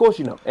 Of course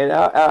you know, and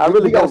I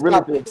really don't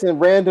stop fixing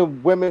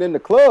random women in the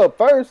club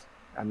first.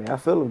 I mean, I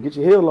feel him. Get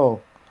your heel on.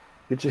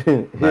 Get your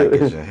heel on.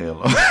 Get your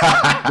heel on.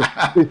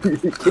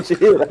 Get your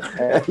heel on.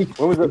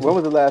 When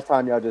was the last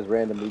time y'all just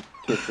randomly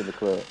kissed in the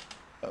club?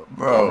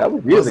 Bro, that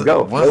was years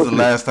ago. When's the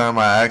last time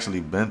I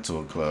actually been to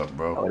a club,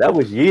 bro? Oh, that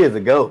was years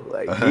ago.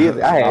 Like years.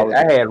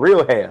 I had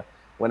real hair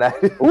when I.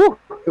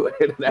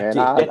 Man,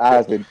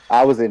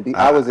 I was in DC.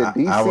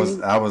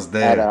 I was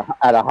there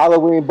at a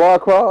Halloween bar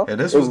crawl. And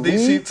this was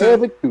DC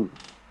too.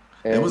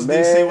 It was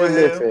DC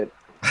with him.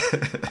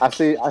 I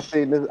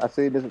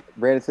seen this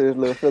ran into this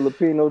little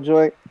Filipino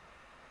joint.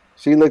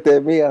 She looked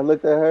at me, I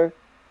looked at her.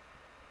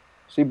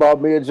 She bought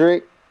me a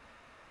drink.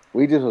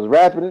 We just was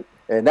rapping it,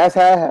 and that's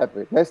how it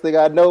happened. Next thing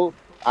I know,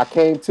 I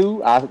came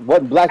to. I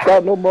wasn't blacked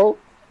out no more.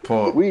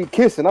 We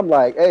kissing. I'm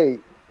like, hey,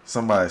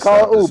 somebody call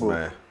stop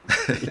Uber.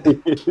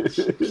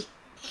 This man.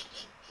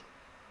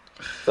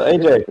 So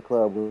AJ, the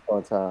club was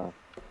one time.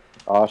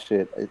 Oh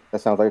shit, that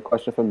sounds like a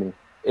question for me.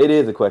 It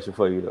is a question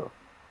for you though.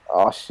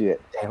 Oh shit!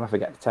 Damn, I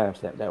forgot to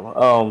timestamp that one.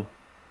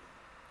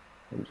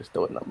 Let me just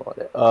throw a number on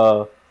that.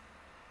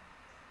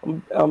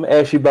 I'm gonna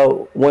ask you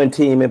about one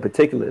team in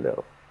particular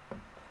though,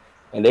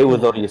 and they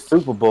was on your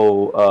Super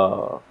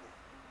Bowl.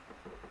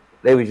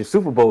 They was your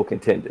Super Bowl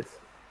contenders.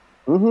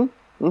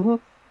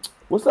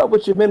 What's up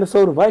with your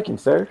Minnesota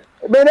Vikings, sir?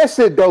 Man, that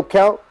shit don't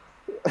count.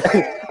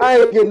 I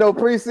ain't getting no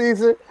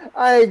preseason.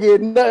 I ain't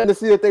getting nothing to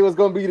see if they was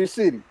gonna be the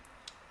shitty.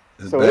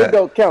 It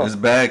don't count. It's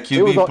bad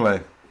QB play.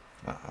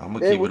 I'm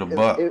gonna keep it a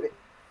buck.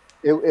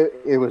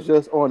 It was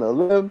just on a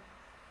limb.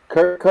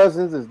 Kirk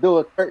Cousins is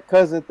doing Kirk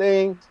Cousins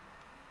things,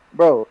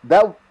 bro.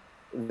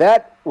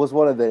 That was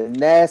one of the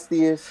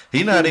nastiest.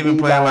 He's not even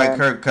playing like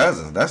Kirk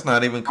Cousins. That's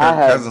not even Kirk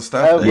Cousins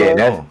stuff.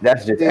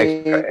 That's just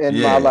extra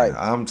in my life.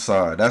 I'm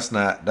sorry. That's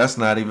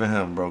not even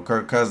him, bro.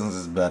 Kirk Cousins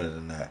is better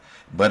than that.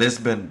 But it's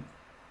been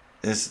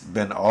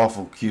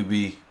awful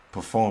QB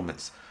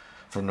performance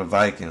from the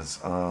Vikings,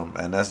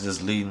 and that's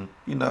just leading.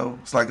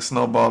 It's like a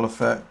snowball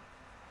effect.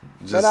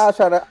 But I was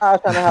trying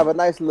to have a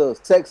nice little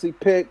sexy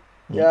pick.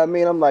 You know what I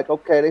mean? I'm like,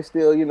 okay, they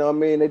still, you know what I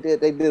mean? They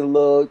did a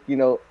little,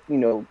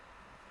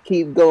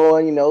 keep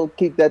going,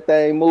 keep that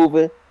thing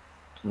moving.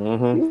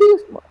 Mm-hmm.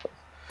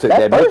 Took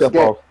that makeup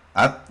off.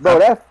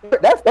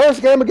 That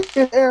first game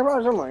against Aaron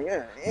Rodgers, I'm like,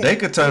 yeah. They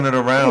could turn it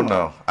around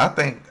though. I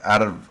think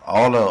out of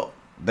all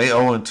they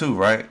 0-2,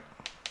 right?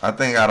 I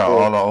think out of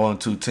all the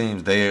 0-2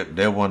 teams,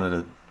 they're one of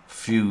the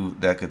few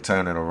that could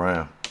turn it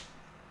around.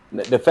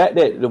 The fact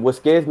that what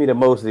scares me the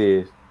most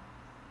is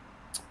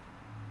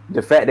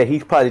the fact that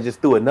he's probably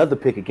just threw another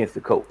pick against the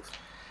Colts.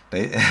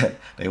 They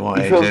want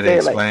AJ to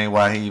explain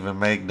why he even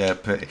made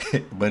that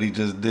pick, but he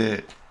just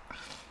did.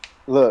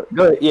 Look,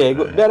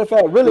 matter of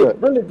fact,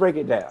 really break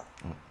it down.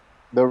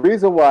 The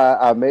reason why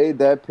I made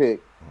that pick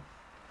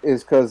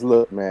is because,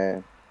 look,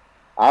 man,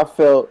 I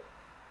felt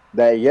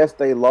that yes,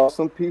 they lost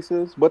some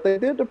pieces, but they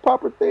did the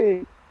proper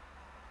thing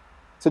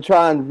to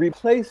try and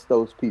replace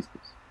those pieces.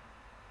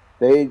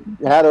 They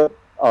had a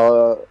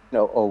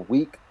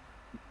weak,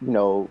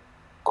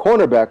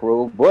 cornerback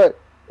room, but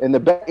in the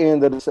back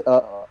end of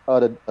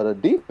the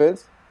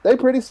defense, they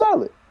pretty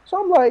solid. So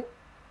I'm like,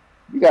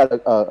 you got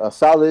a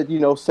solid,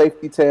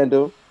 safety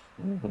tandem.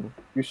 Mm-hmm.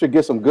 You should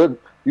get some good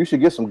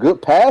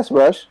pass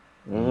rush.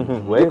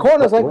 Mm-hmm. The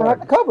corners ain't gonna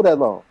have to cover that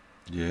long.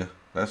 Yeah,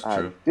 that's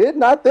true. I did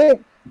not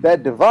think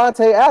that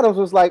Devontae Adams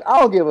was like, I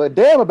don't give a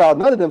damn about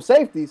none of them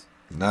safeties.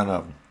 None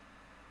of them.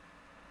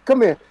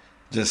 Come here.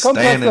 Just Come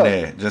standing up.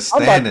 there. Just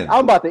standing.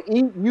 I'm about to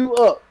eat you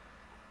up.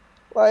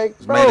 Like,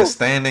 Just bro, made a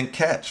standing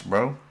catch,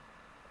 bro.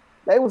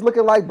 they was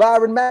looking like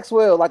Byron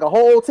Maxwell, like a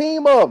whole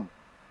team of them.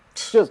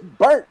 Just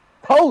burnt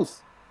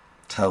toast.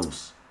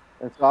 Toast.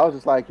 And so I was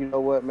just like, you know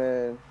what,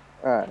 man?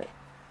 All right.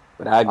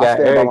 But I got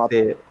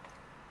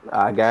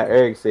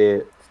Eric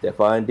said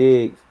Stephon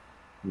Diggs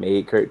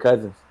made Kirk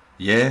Cousins.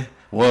 Yeah.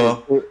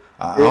 Well,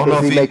 I don't know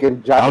if he made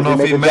him. I don't know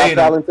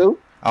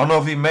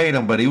if he made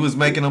him, but he was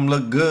making him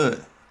look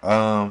good.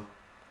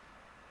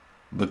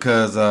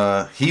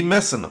 Because he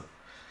missing them.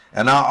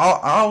 And I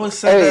always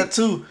say that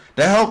too.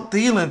 That helped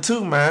Thielen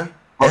too, man.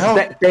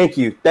 Thank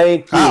you.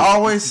 I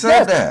always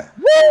said that.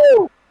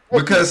 Woo!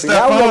 Because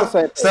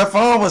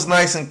Stephon was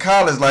nice in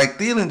college. Like,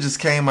 Thielen just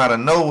came out of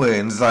nowhere.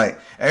 And it's like,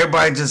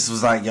 everybody just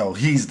was like, yo,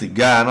 he's the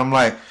guy. And I'm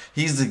like,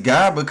 he's the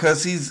guy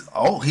because he's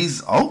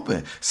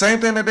open.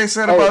 Same thing that they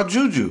said about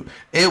Juju.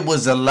 It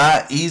was a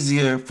lot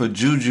easier for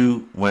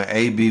Juju when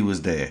AB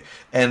was there.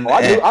 And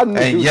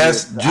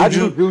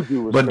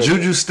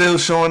Juju's still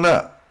showing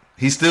up.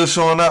 He's still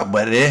showing up,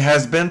 but it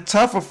has been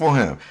tougher for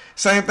him.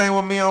 Same thing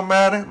with me on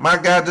Madden. My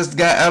guy just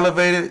got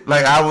elevated.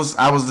 Like I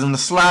was in the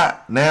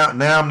slot. Now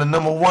I'm the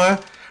number one.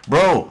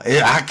 Bro,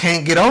 I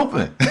can't get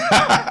open.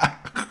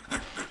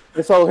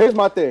 And so here's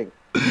my thing.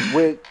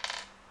 With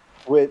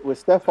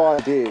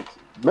Stephon Diggs.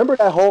 Remember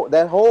that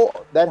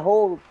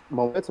whole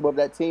momentum of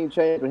that team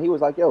changed when he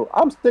was like, yo,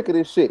 I'm sick of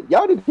this shit.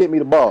 Y'all need to get me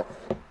the ball.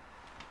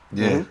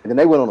 Yeah. And then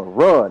they went on a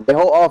run. Their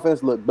whole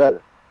offense looked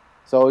better.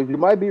 So you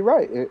might be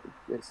right.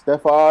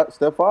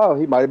 Stephon,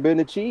 he might have been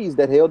the cheese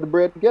that held the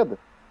bread together.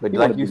 But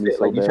like you said,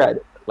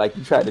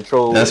 you tried to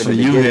troll. That's for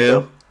you,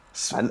 Hill.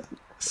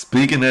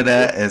 Speaking of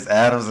that, is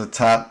Adams a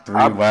top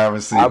 3 wide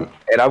receiver?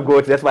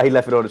 That's why he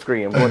left it on the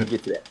screen. I'm going to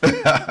get to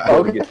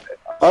that.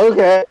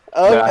 Okay.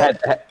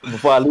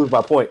 Before I lose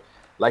my point,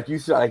 like you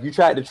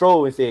tried to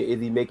troll and said, is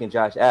he making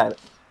Josh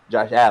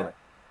Allen?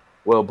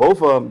 Well,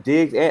 both of them,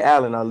 Diggs and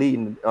Allen, are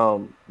leading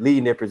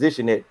their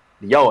position at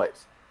the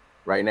yards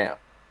right now.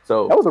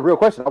 So that was a real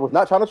question. I was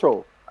not trying to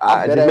troll.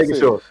 I just making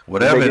sure.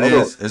 Whatever it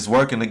is, it's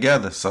working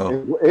together.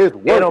 So it's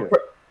working.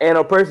 And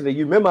on personally,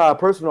 you remember our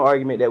personal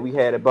argument that we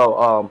had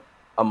about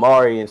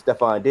Amari and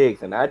Stephon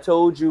Diggs, and I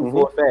told you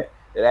for a fact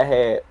that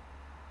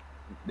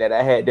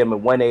I had them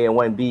in 1A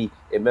and 1B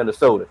in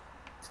Minnesota.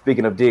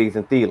 Speaking of Diggs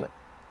and Thielen,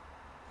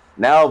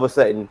 now all of a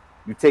sudden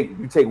you take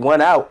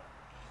one out,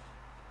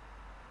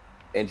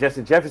 and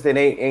Justin Jefferson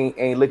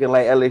ain't looking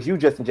like LSU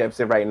Justin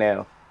Jefferson right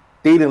now.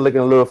 Thielen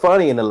looking a little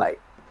funny in the light.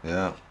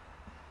 Yeah.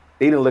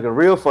 Thielen looking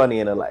real funny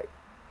in the light.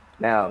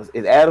 Now,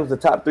 is Adams the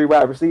top 3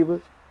 wide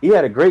receiver? He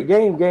had a great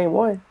game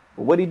 1.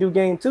 But what did he do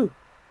game 2?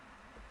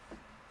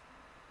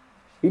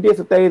 He did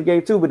some things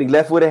game 2, but he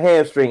left with a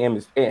hamstring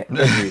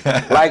injury.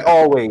 Like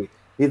always.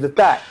 He's a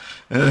thought.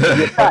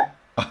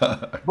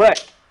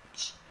 But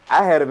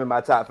I had him in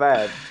my top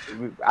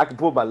 5. I can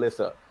pull my list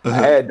up. I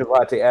had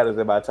Davante Adams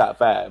in my top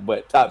 5,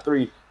 but top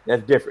 3,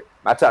 that's different.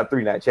 My top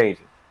 3 not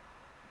changing.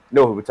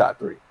 No, who was top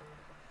 3.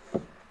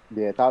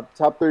 Yeah,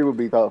 top 3 would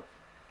be tough.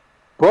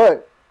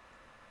 But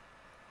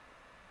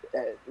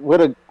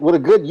with a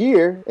good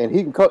year, and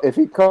if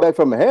he come back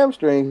from a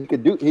hamstring, he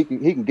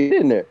can get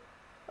in there.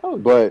 Oh,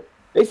 but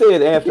they say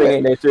the hamstring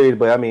ain't that serious,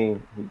 but I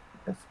mean,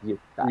 you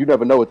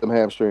never know with them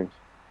hamstrings.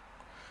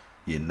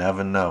 You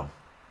never know.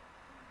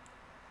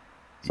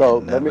 So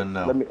let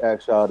me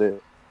ask y'all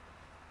this: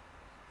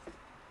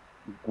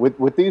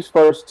 with these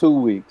first 2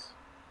 weeks,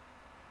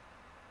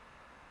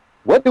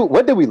 what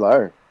did we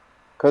learn?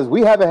 Because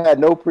we haven't had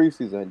no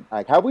preseason.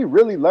 Like, have we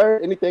really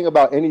learned anything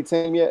about any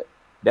team yet?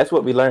 That's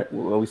what we learned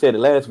when we said it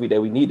last week,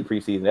 that we need the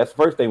preseason. That's the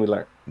first thing we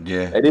learned.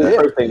 Yeah. That is the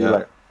first thing we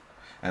learned.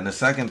 And the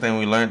second thing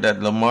we learned,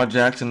 that Lamar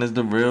Jackson is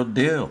the real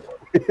deal.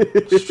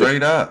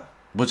 Straight up.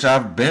 Which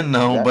I've been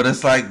known, but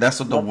it's like that's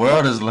what the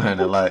world is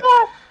learning. Like,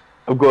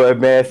 I'm going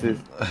masses.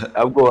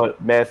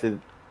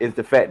 Is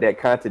the fact that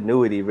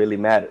continuity really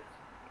matters.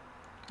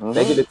 Mm-hmm.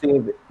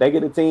 They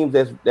get the teams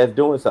that's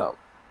doing something.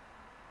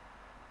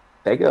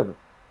 Think of it.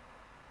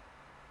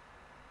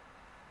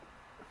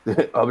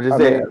 I'm just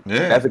saying.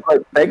 Yeah. That's a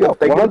great. Think of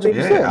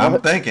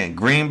I'm thinking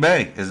Green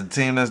Bay is a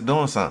team that's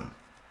doing something.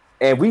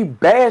 And we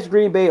bashed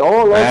Green Bay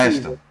all over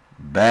season.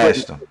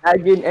 Bashed them.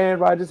 Not getting Aaron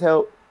Rodgers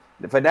help,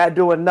 for not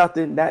doing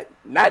nothing,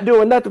 not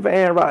doing nothing for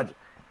Aaron Rodgers.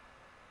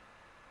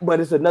 But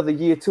it's another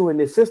year 2 in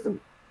this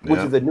system, which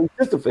is a new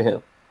system for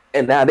him.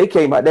 And now they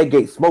came out that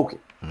gate smoking.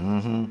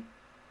 Mm-hmm.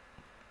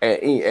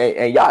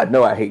 And y'all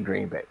know I hate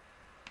Green Bay.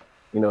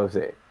 You know what I'm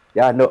saying?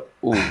 Y'all know.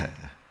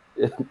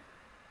 Ooh.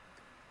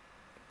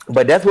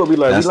 But that's what we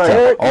learned.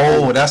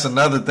 That's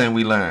another thing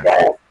we learned.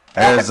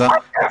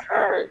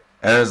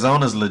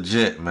 Arizona's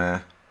legit,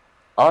 man.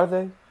 Are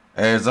they?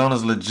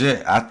 Arizona's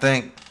legit. I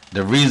think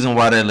the reason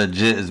why they're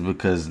legit is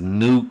because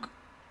Nuke.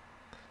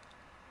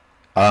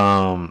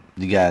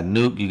 You got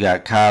Nuke, you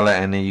got Kyler,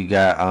 and then you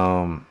got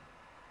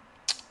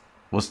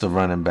what's the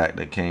running back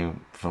that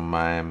came from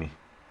Miami?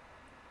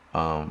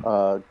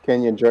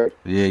 Kenyon Drake.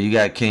 Yeah, you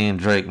got Kenyon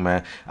Drake,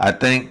 man. I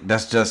think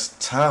that's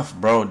just tough,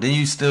 bro. Then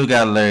you still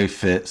got Larry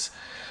Fitz.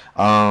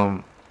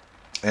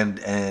 and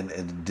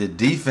the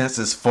defense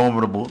is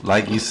formidable,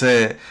 like you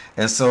said.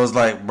 And so it's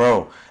like,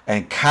 bro,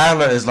 and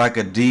Kyler is like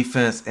a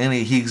defense, and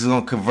he's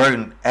gonna convert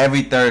in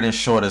every third and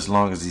short as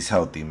long as he's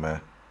healthy,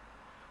 man.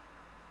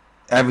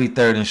 Every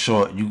third and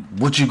short.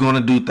 What you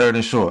gonna do third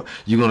and short?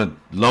 You gonna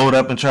load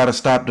up and try to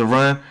stop the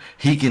run?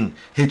 He can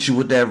hit you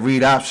with that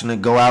read option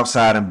and go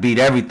outside and beat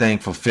everything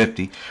for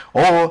 50.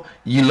 Or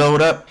you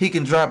load up, he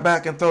can drop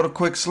back and throw the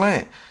quick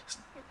slant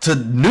to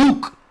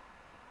nuke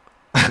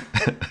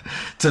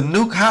to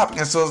nuke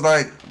Hopkins. So it's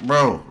like,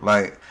 bro,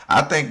 like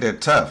I think they're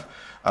tough.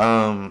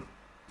 I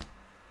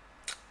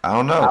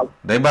don't know.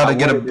 They about to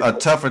get a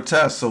tougher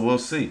test, so we'll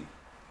see.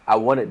 I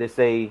wanted to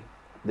say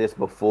this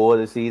before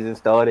the season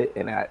started,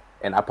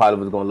 and I probably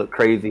was going to look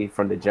crazy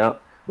from the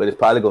jump, but it's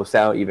probably going to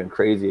sound even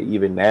crazier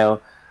even now.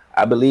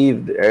 I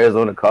believe the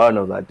Arizona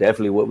Cardinals are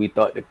definitely what we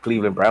thought the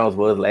Cleveland Browns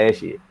was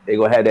last year. They're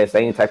going to have that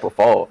same type of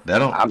fall.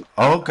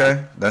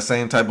 Okay. That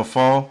same type of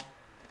fall?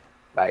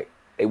 Like,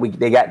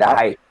 they got the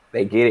hype.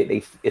 They get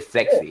it. It's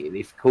sexy.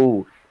 It's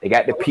cool. They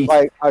got the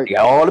pieces. They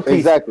got all the pieces.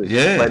 Exactly.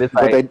 Yeah. But it's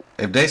like,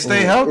 if they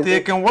stay healthy,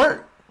 it can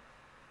work.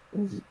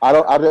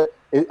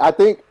 I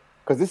think,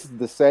 because this is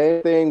the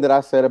same thing that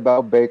I said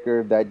about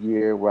Baker that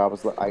year, where I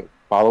was like,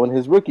 following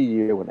his rookie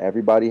year when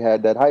everybody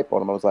had that hype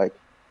on him, I was like,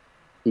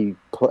 he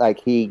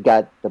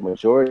got the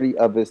majority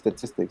of his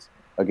statistics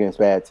against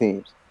bad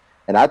teams.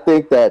 And I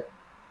think that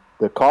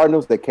the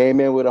Cardinals, they came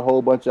in with a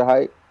whole bunch of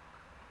hype,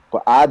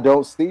 but I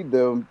don't see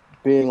them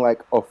being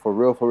like a for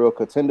real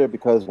contender,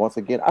 because once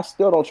again, I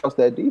still don't trust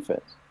that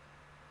defense.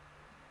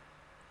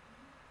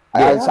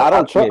 I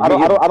don't trust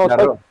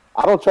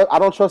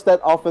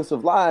that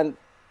offensive line.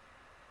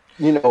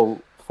 You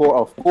know,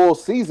 for a full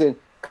season,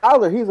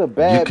 Kyler, he's a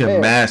bad man. You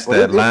can mask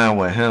that line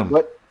with him.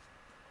 But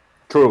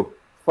true.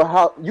 For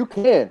how you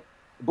can,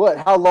 but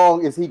how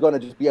long is he going to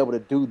just be able to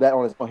do that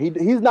on his own?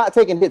 He's not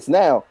taking hits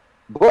now,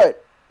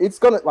 but it's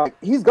gonna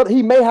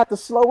he may have to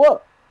slow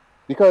up,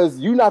 because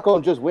you're not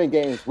going to just win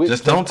games with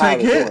just don't take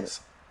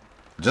hits.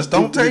 Just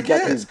don't take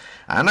hits.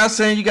 I'm not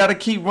saying you got to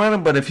keep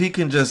running, but if he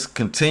can just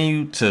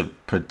continue to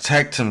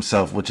protect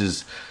himself, which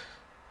is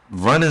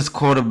run his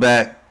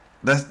quarterback.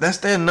 That's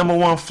their number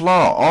one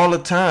flaw all the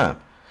time.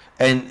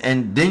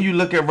 And then you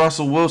look at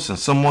Russell Wilson,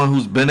 someone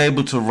who's been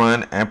able to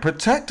run and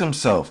protect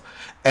himself.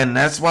 And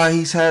that's why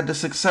he's had the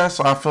success.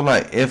 So I feel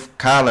like if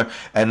Kyler,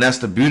 and that's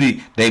the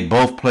beauty, they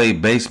both play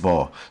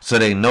baseball. So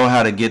they know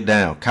how to get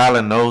down.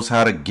 Kyler knows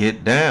how to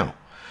get down.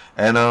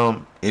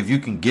 And if you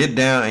can get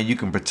down and you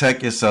can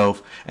protect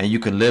yourself and you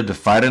can live to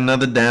fight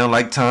another down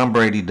like Tom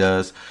Brady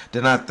does,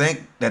 then I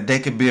think that they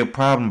could be a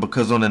problem,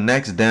 because on the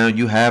next down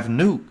you have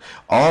Nuke.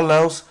 All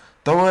else,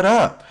 throw it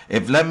up.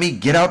 If let me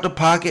get out the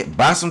pocket,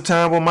 buy some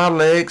time with my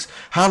legs,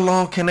 how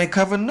long can they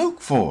cover Nuke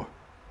for?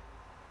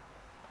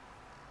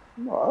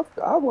 No,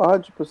 I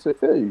 100%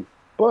 feel you.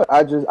 But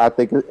I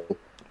think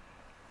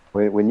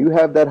when you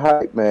have that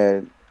hype,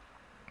 man,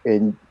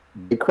 and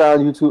they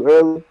crown you too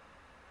early,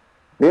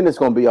 then it's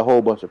going to be a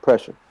whole bunch of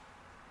pressure.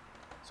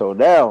 So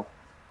now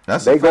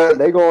they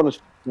go on a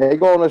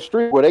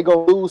streak where they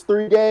go lose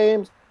 3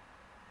 games.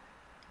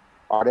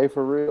 Are they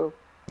for real?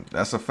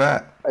 That's a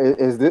fact.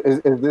 Is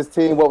this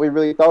team what we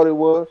really thought it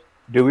was?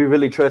 Do we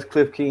really trust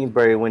Cliff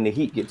Kingsbury when the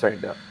Heat get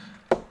turned up?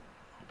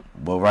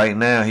 Well, right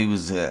now he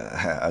was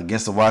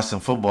against the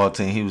Washington football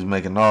team. He was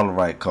making all the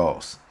right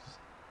calls.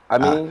 I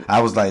mean,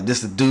 I was like,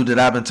 this is the dude that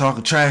I've been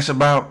talking trash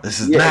about. This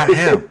is not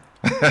him.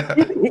 he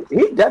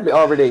definitely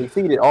already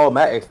exceeded all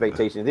my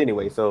expectations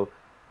anyway. So,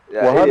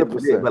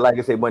 100%. But like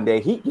I said, one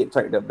day he get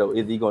turned up though.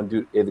 Is he gonna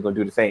do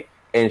the same?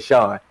 And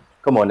Sean,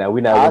 come on now,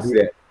 we're not gonna do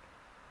that.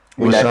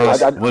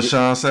 What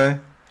Sean say?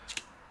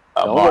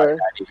 Amari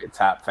not even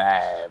top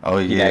 5. Oh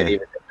He's yeah, not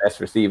even the best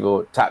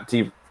receiver, top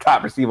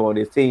receiver on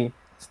his team.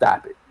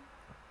 Stop it.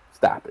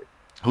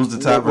 Who's the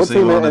top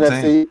receiver on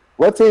the team?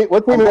 What team in the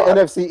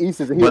NFC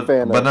East is he a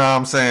fan of? But no,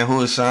 I'm saying,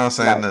 who is Sean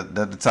saying that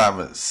the top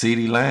of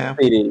CeeDee Lamb?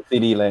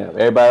 CeeDee Lamb.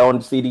 Everybody on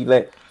the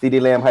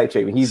CeeDee Lamb hype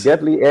train. He's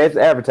definitely as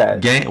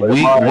advertised. Week 1,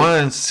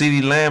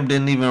 CeeDee Lamb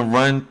didn't even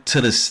run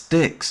to the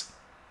sticks.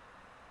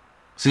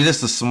 See,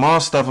 that's the small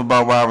stuff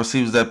about wide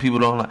receivers that people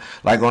don't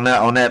like. On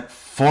that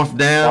 4th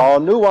down, all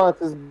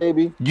nuances,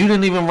 baby. You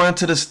didn't even run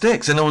to the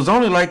sticks, and it was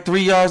only like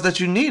 3 yards that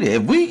you needed.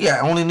 If we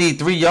only need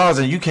 3 yards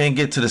and you can't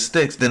get to the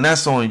sticks, then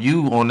that's on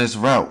you on this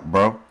route,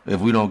 bro.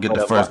 If we don't get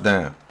the first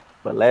down.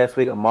 But last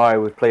week, Amari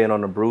was playing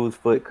on a bruised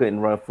foot,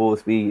 couldn't run full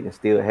speed, and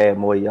still had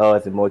more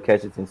yards and more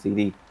catches than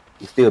CD.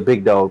 He's still a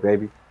big dog,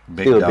 baby.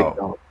 Big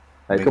dog.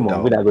 Like, come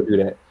on, we're not gonna do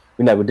that.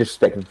 We're not gonna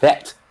disrespect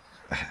that.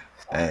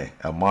 Hey,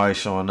 Amari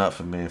showing up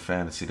for me in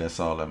fantasy. That's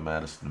all that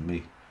matters to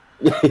me.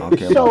 I don't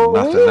care about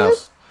nothing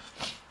else.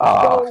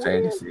 Oh,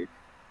 fantasy.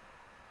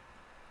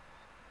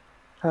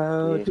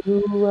 How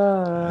do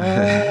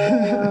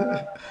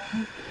I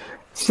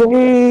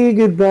say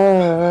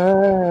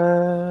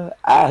goodbye?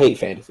 I hate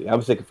fantasy.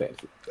 I'm sick of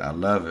fantasy. I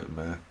love it,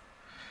 man.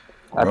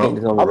 Rose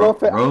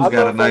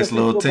got a nice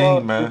little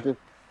team, man.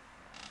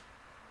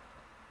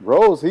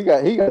 Rose, he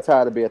got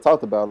tired of being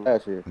talked about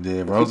last year.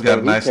 Yeah, Rose got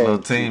a nice little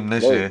team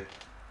this year.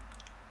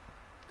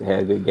 They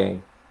had a good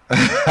game.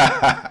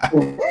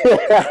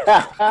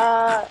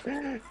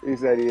 He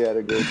said he had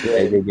a good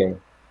Good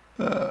game.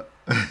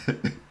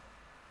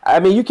 I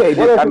mean, you can't.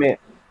 I mean,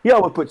 he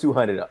almost put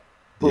 200 up,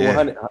 put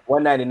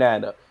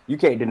 199 up. You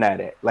can't deny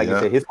that. Like you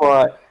said, his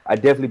squad. I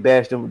definitely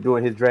bashed him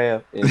during his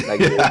draft, and like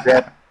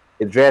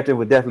his drafting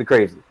was definitely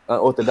crazy,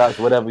 unorthodox,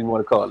 whatever you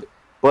want to call it.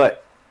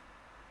 But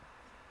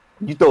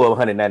you throw up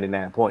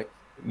 199 points,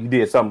 you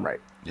did something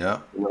right. Yeah,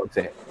 you know what I'm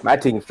saying. My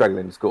team's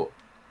struggling to score,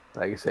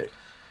 like I said.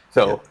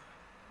 So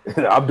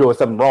I'm doing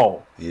something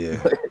wrong.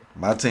 Yeah,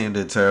 my team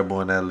did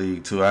terrible in that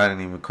league too. I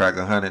didn't even crack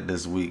 100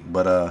 this week,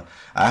 but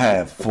I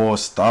had 4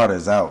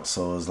 starters out,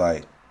 so it's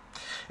like,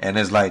 and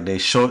it's like they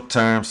short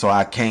term, so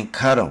I can't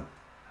cut them.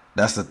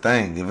 That's the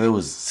thing. If it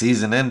was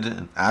season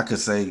ending, I could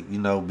say,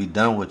 be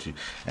done with you.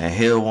 And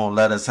Hill won't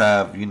let us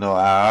have,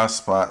 our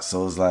spot.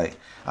 So it's like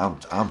I'm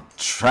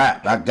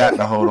trapped. I got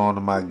to hold on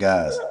to my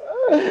guys.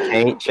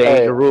 Can't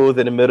change the rules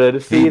in the middle of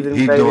the season.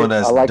 He doing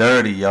us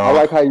dirty, y'all.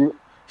 I like how you.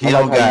 He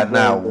don't got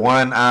now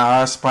one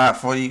IR spot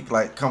for you.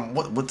 Like, come,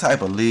 what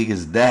type of league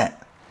is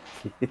that?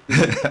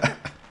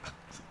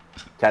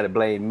 Try to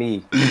blame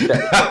me.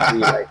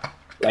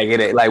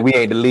 Like we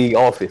ain't the league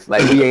office.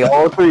 Like we ain't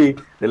all three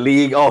the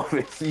league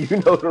office. You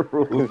know the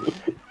rules.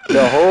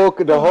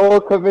 The whole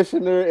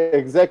commissioner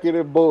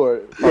executive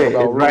board. It's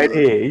right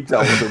here. He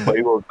talking about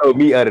he won't throw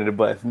me under the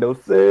bus. No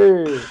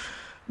sir.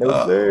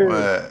 No sir.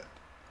 Man.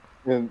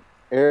 And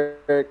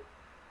Eric,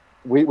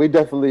 we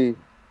definitely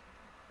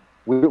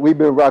we've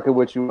been rocking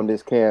with you on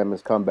this Cam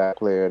as comeback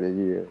player of the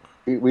year.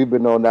 We've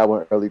been on that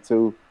one early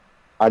too.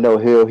 I know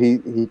Hill. He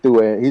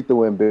threw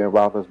in Ben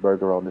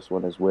Roethlisberger on this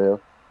one as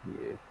well.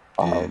 Yeah.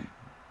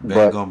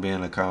 Ben gonna be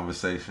in the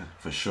conversation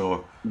for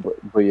sure.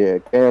 But yeah,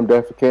 Cam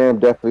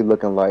definitely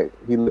looking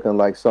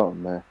like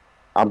something, man.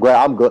 I'm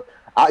glad. I'm good.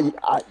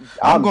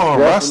 I'm going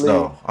Russ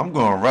though. I'm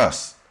going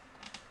Russ.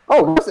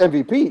 Oh, Russ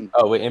MVP.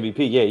 Oh, with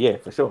MVP, yeah,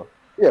 for sure.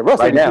 Yeah, Russ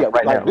right MVP. Now,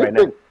 right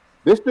now.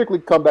 This strictly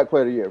comeback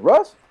player of the year.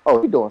 Russ. Oh,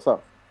 he doing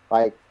something.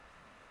 Like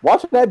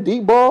watching that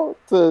deep ball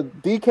to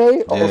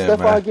DK or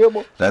Stephon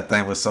Gilmore. That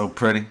thing was so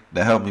pretty.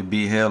 That helped me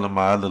beat Hill in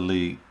my other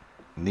league.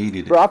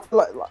 Needed it. Bro, I feel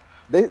like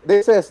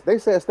they said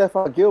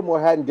Stephon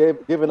Gilmore hadn't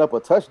given up a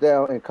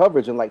touchdown in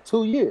coverage in like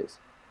 2 years.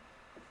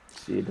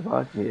 Shit, if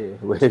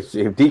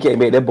DK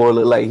made that boy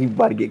look like he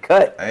about to get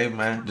cut. Hey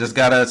man, just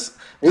gotta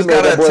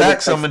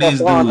attack some of these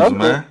dudes,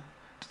 man.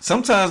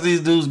 Sometimes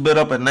these dudes build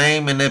up a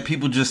name and then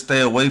people just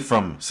stay away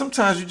from them.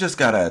 Sometimes you just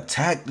gotta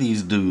attack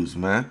these dudes,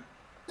 man.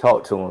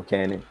 Talk to them,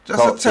 Cannon.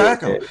 Just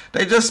attack them.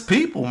 They just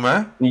people,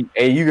 man.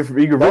 And you can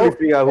really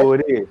figure out who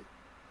it is.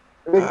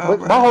 But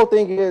my whole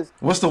thing is,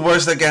 what's the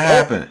worst that can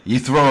happen? You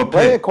throw a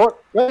pick.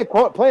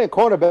 Playing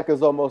cornerback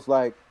is almost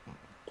like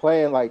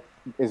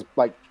is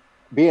like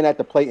being at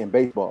the plate in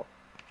baseball.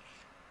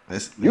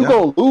 You're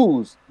gonna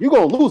lose. You're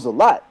gonna lose a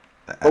lot,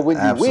 but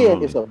when you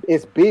win,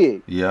 it's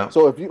big. Yeah.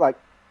 So if you like,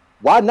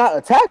 why not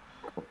attack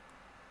them?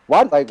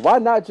 Why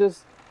not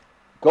just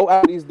go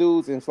out these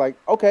dudes and it's like,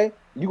 okay,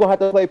 you're gonna have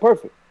to play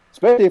perfect.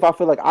 Especially if I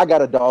feel like I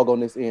got a dog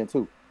on this end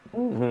too.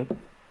 Mm-hmm.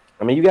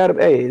 I mean, you gotta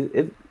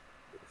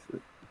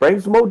bring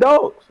some more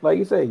dogs. Like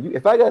you say,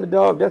 if I got a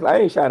dog, I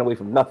ain't shying away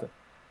from nothing.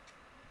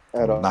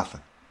 At all.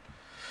 Nothing.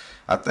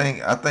 I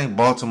think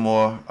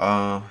Baltimore,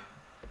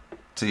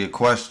 to your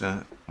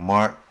question,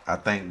 Mark, I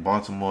think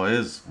Baltimore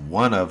is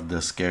one of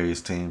the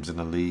scariest teams in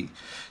the league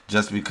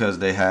just because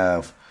they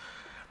have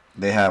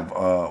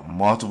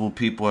multiple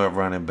people at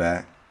running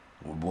back.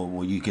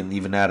 Well, you can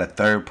even add a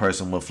third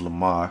person with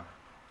Lamar.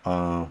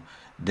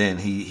 Then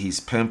he's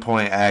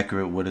pinpoint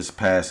accurate with his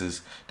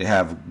passes. They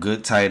have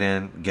good tight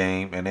end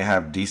game and they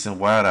have decent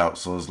wideouts.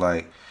 So it's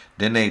like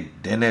then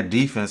their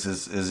defense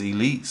is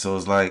elite. So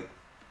it's like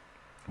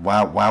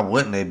why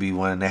wouldn't they be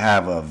when they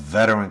have a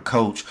veteran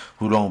coach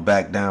who don't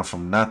back down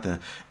from nothing?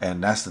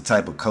 And that's the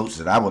type of coach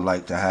that I would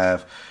like to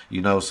have.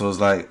 So it's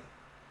like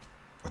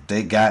if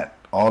they got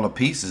all the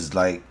pieces.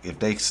 Like if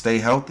they stay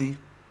healthy,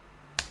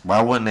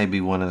 why wouldn't they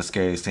be one of the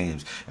scariest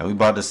teams? And we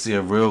about to see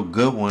a real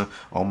good one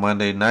on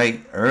Monday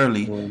night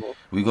early. Mm-hmm.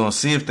 We're going to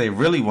see if they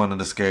really one of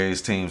the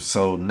scariest teams.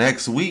 So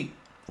next week,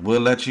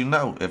 we'll let you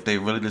know if they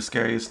really the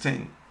scariest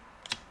team.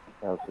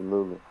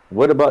 Absolutely.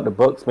 What about the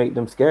Bucs make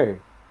them scary?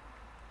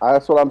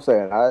 That's what I'm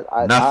saying. I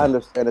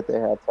understand that they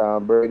have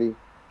Tom Brady,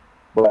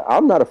 but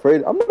I'm not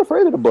afraid. I'm not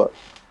afraid of the Bucs.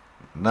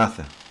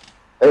 Nothing.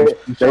 You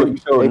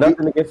showed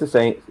nothing against the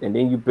Saints, and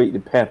then you beat the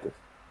Panthers.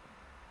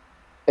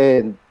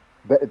 And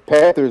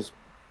Panthers,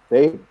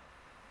 they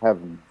have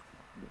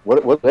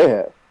what they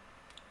have.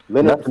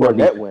 Leonard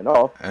Fournette went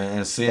off,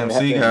 and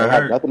CMC got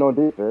hurt. Nothing on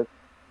defense.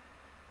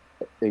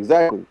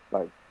 Exactly.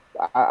 Like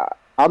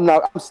I'm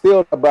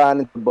still not buying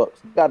into the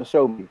Bucs. You got to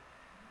show me.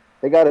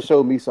 They got to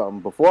show me something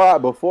before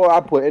I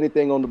put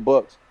anything on the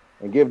Bucs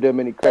and give them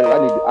any credit.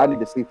 I need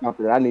to see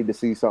something. I need to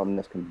see something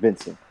that's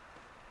convincing.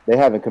 They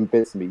haven't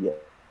convinced me yet.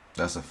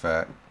 That's a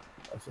fact.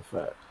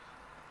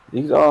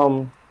 These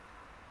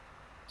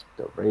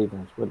the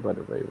Ravens. What about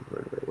the Ravens?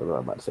 What am I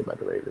about to say about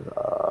the Ravens?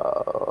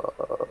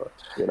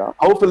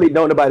 Hopefully,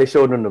 don't nobody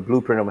show them the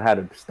blueprint on how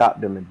to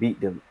stop them and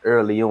beat them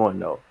early on,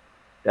 though.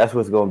 That's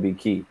what's going to be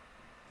key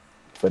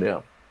for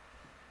them.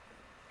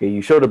 Okay,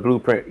 you show the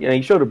blueprint.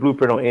 You show the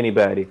blueprint on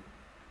anybody.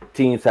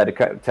 Teams try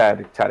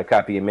to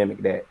copy and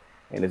mimic that,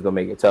 and it's gonna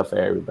make it tough for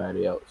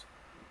everybody else.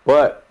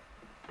 But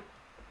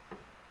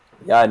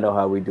y'all know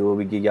how we do it.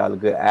 We give y'all a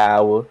good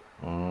hour,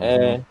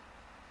 and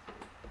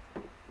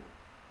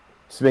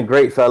it's been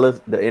great,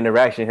 fellas. The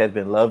interaction has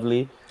been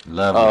lovely.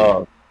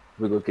 Lovely.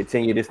 We're gonna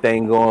continue this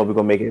thing going. We're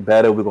gonna make it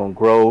better. We're gonna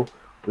grow.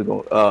 We're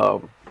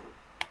gonna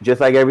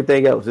just like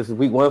everything else. This is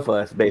week 1 for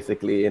us,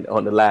 basically,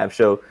 on the live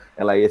show.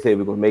 And like I said,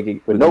 we're gonna make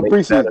it with no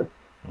preseason.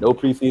 No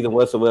preseason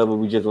whatsoever.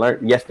 We just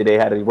learned yesterday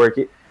how to work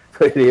it.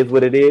 So it is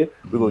what it is.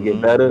 We're gonna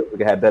get better. We're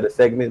gonna have better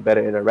segments,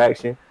 better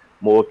interaction,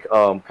 more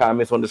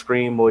comments on the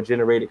screen, more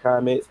generated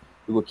comments.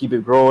 We're gonna keep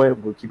it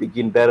growing. We'll keep it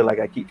getting better, like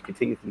I keep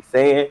continuously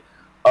saying.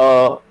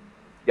 Y'all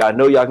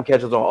know y'all can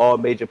catch us on all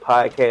major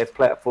podcast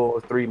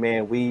platforms.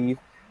 3Man Weave,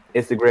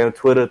 Instagram,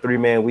 Twitter,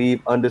 3Man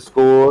Weave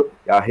 _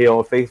 Y'all here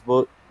on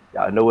Facebook.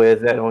 Y'all know where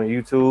it's at on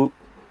YouTube.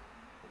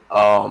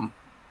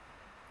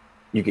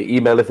 You can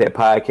email us at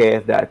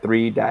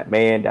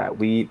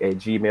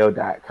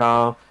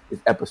podcast.3.man.weave@gmail.com.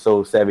 It's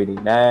episode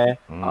 79.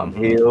 I'm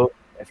Hill.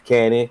 That's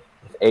Cannon.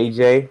 That's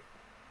AJ.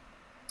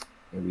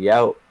 And we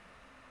out.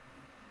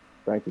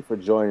 Thank you for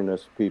joining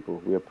us,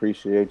 people. We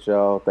appreciate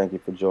y'all. Thank you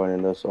for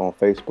joining us on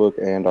Facebook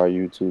and our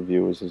YouTube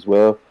viewers as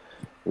well.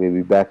 We'll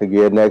be back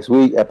again next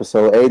week,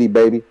 episode 80,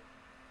 baby.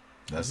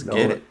 Let's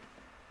get it.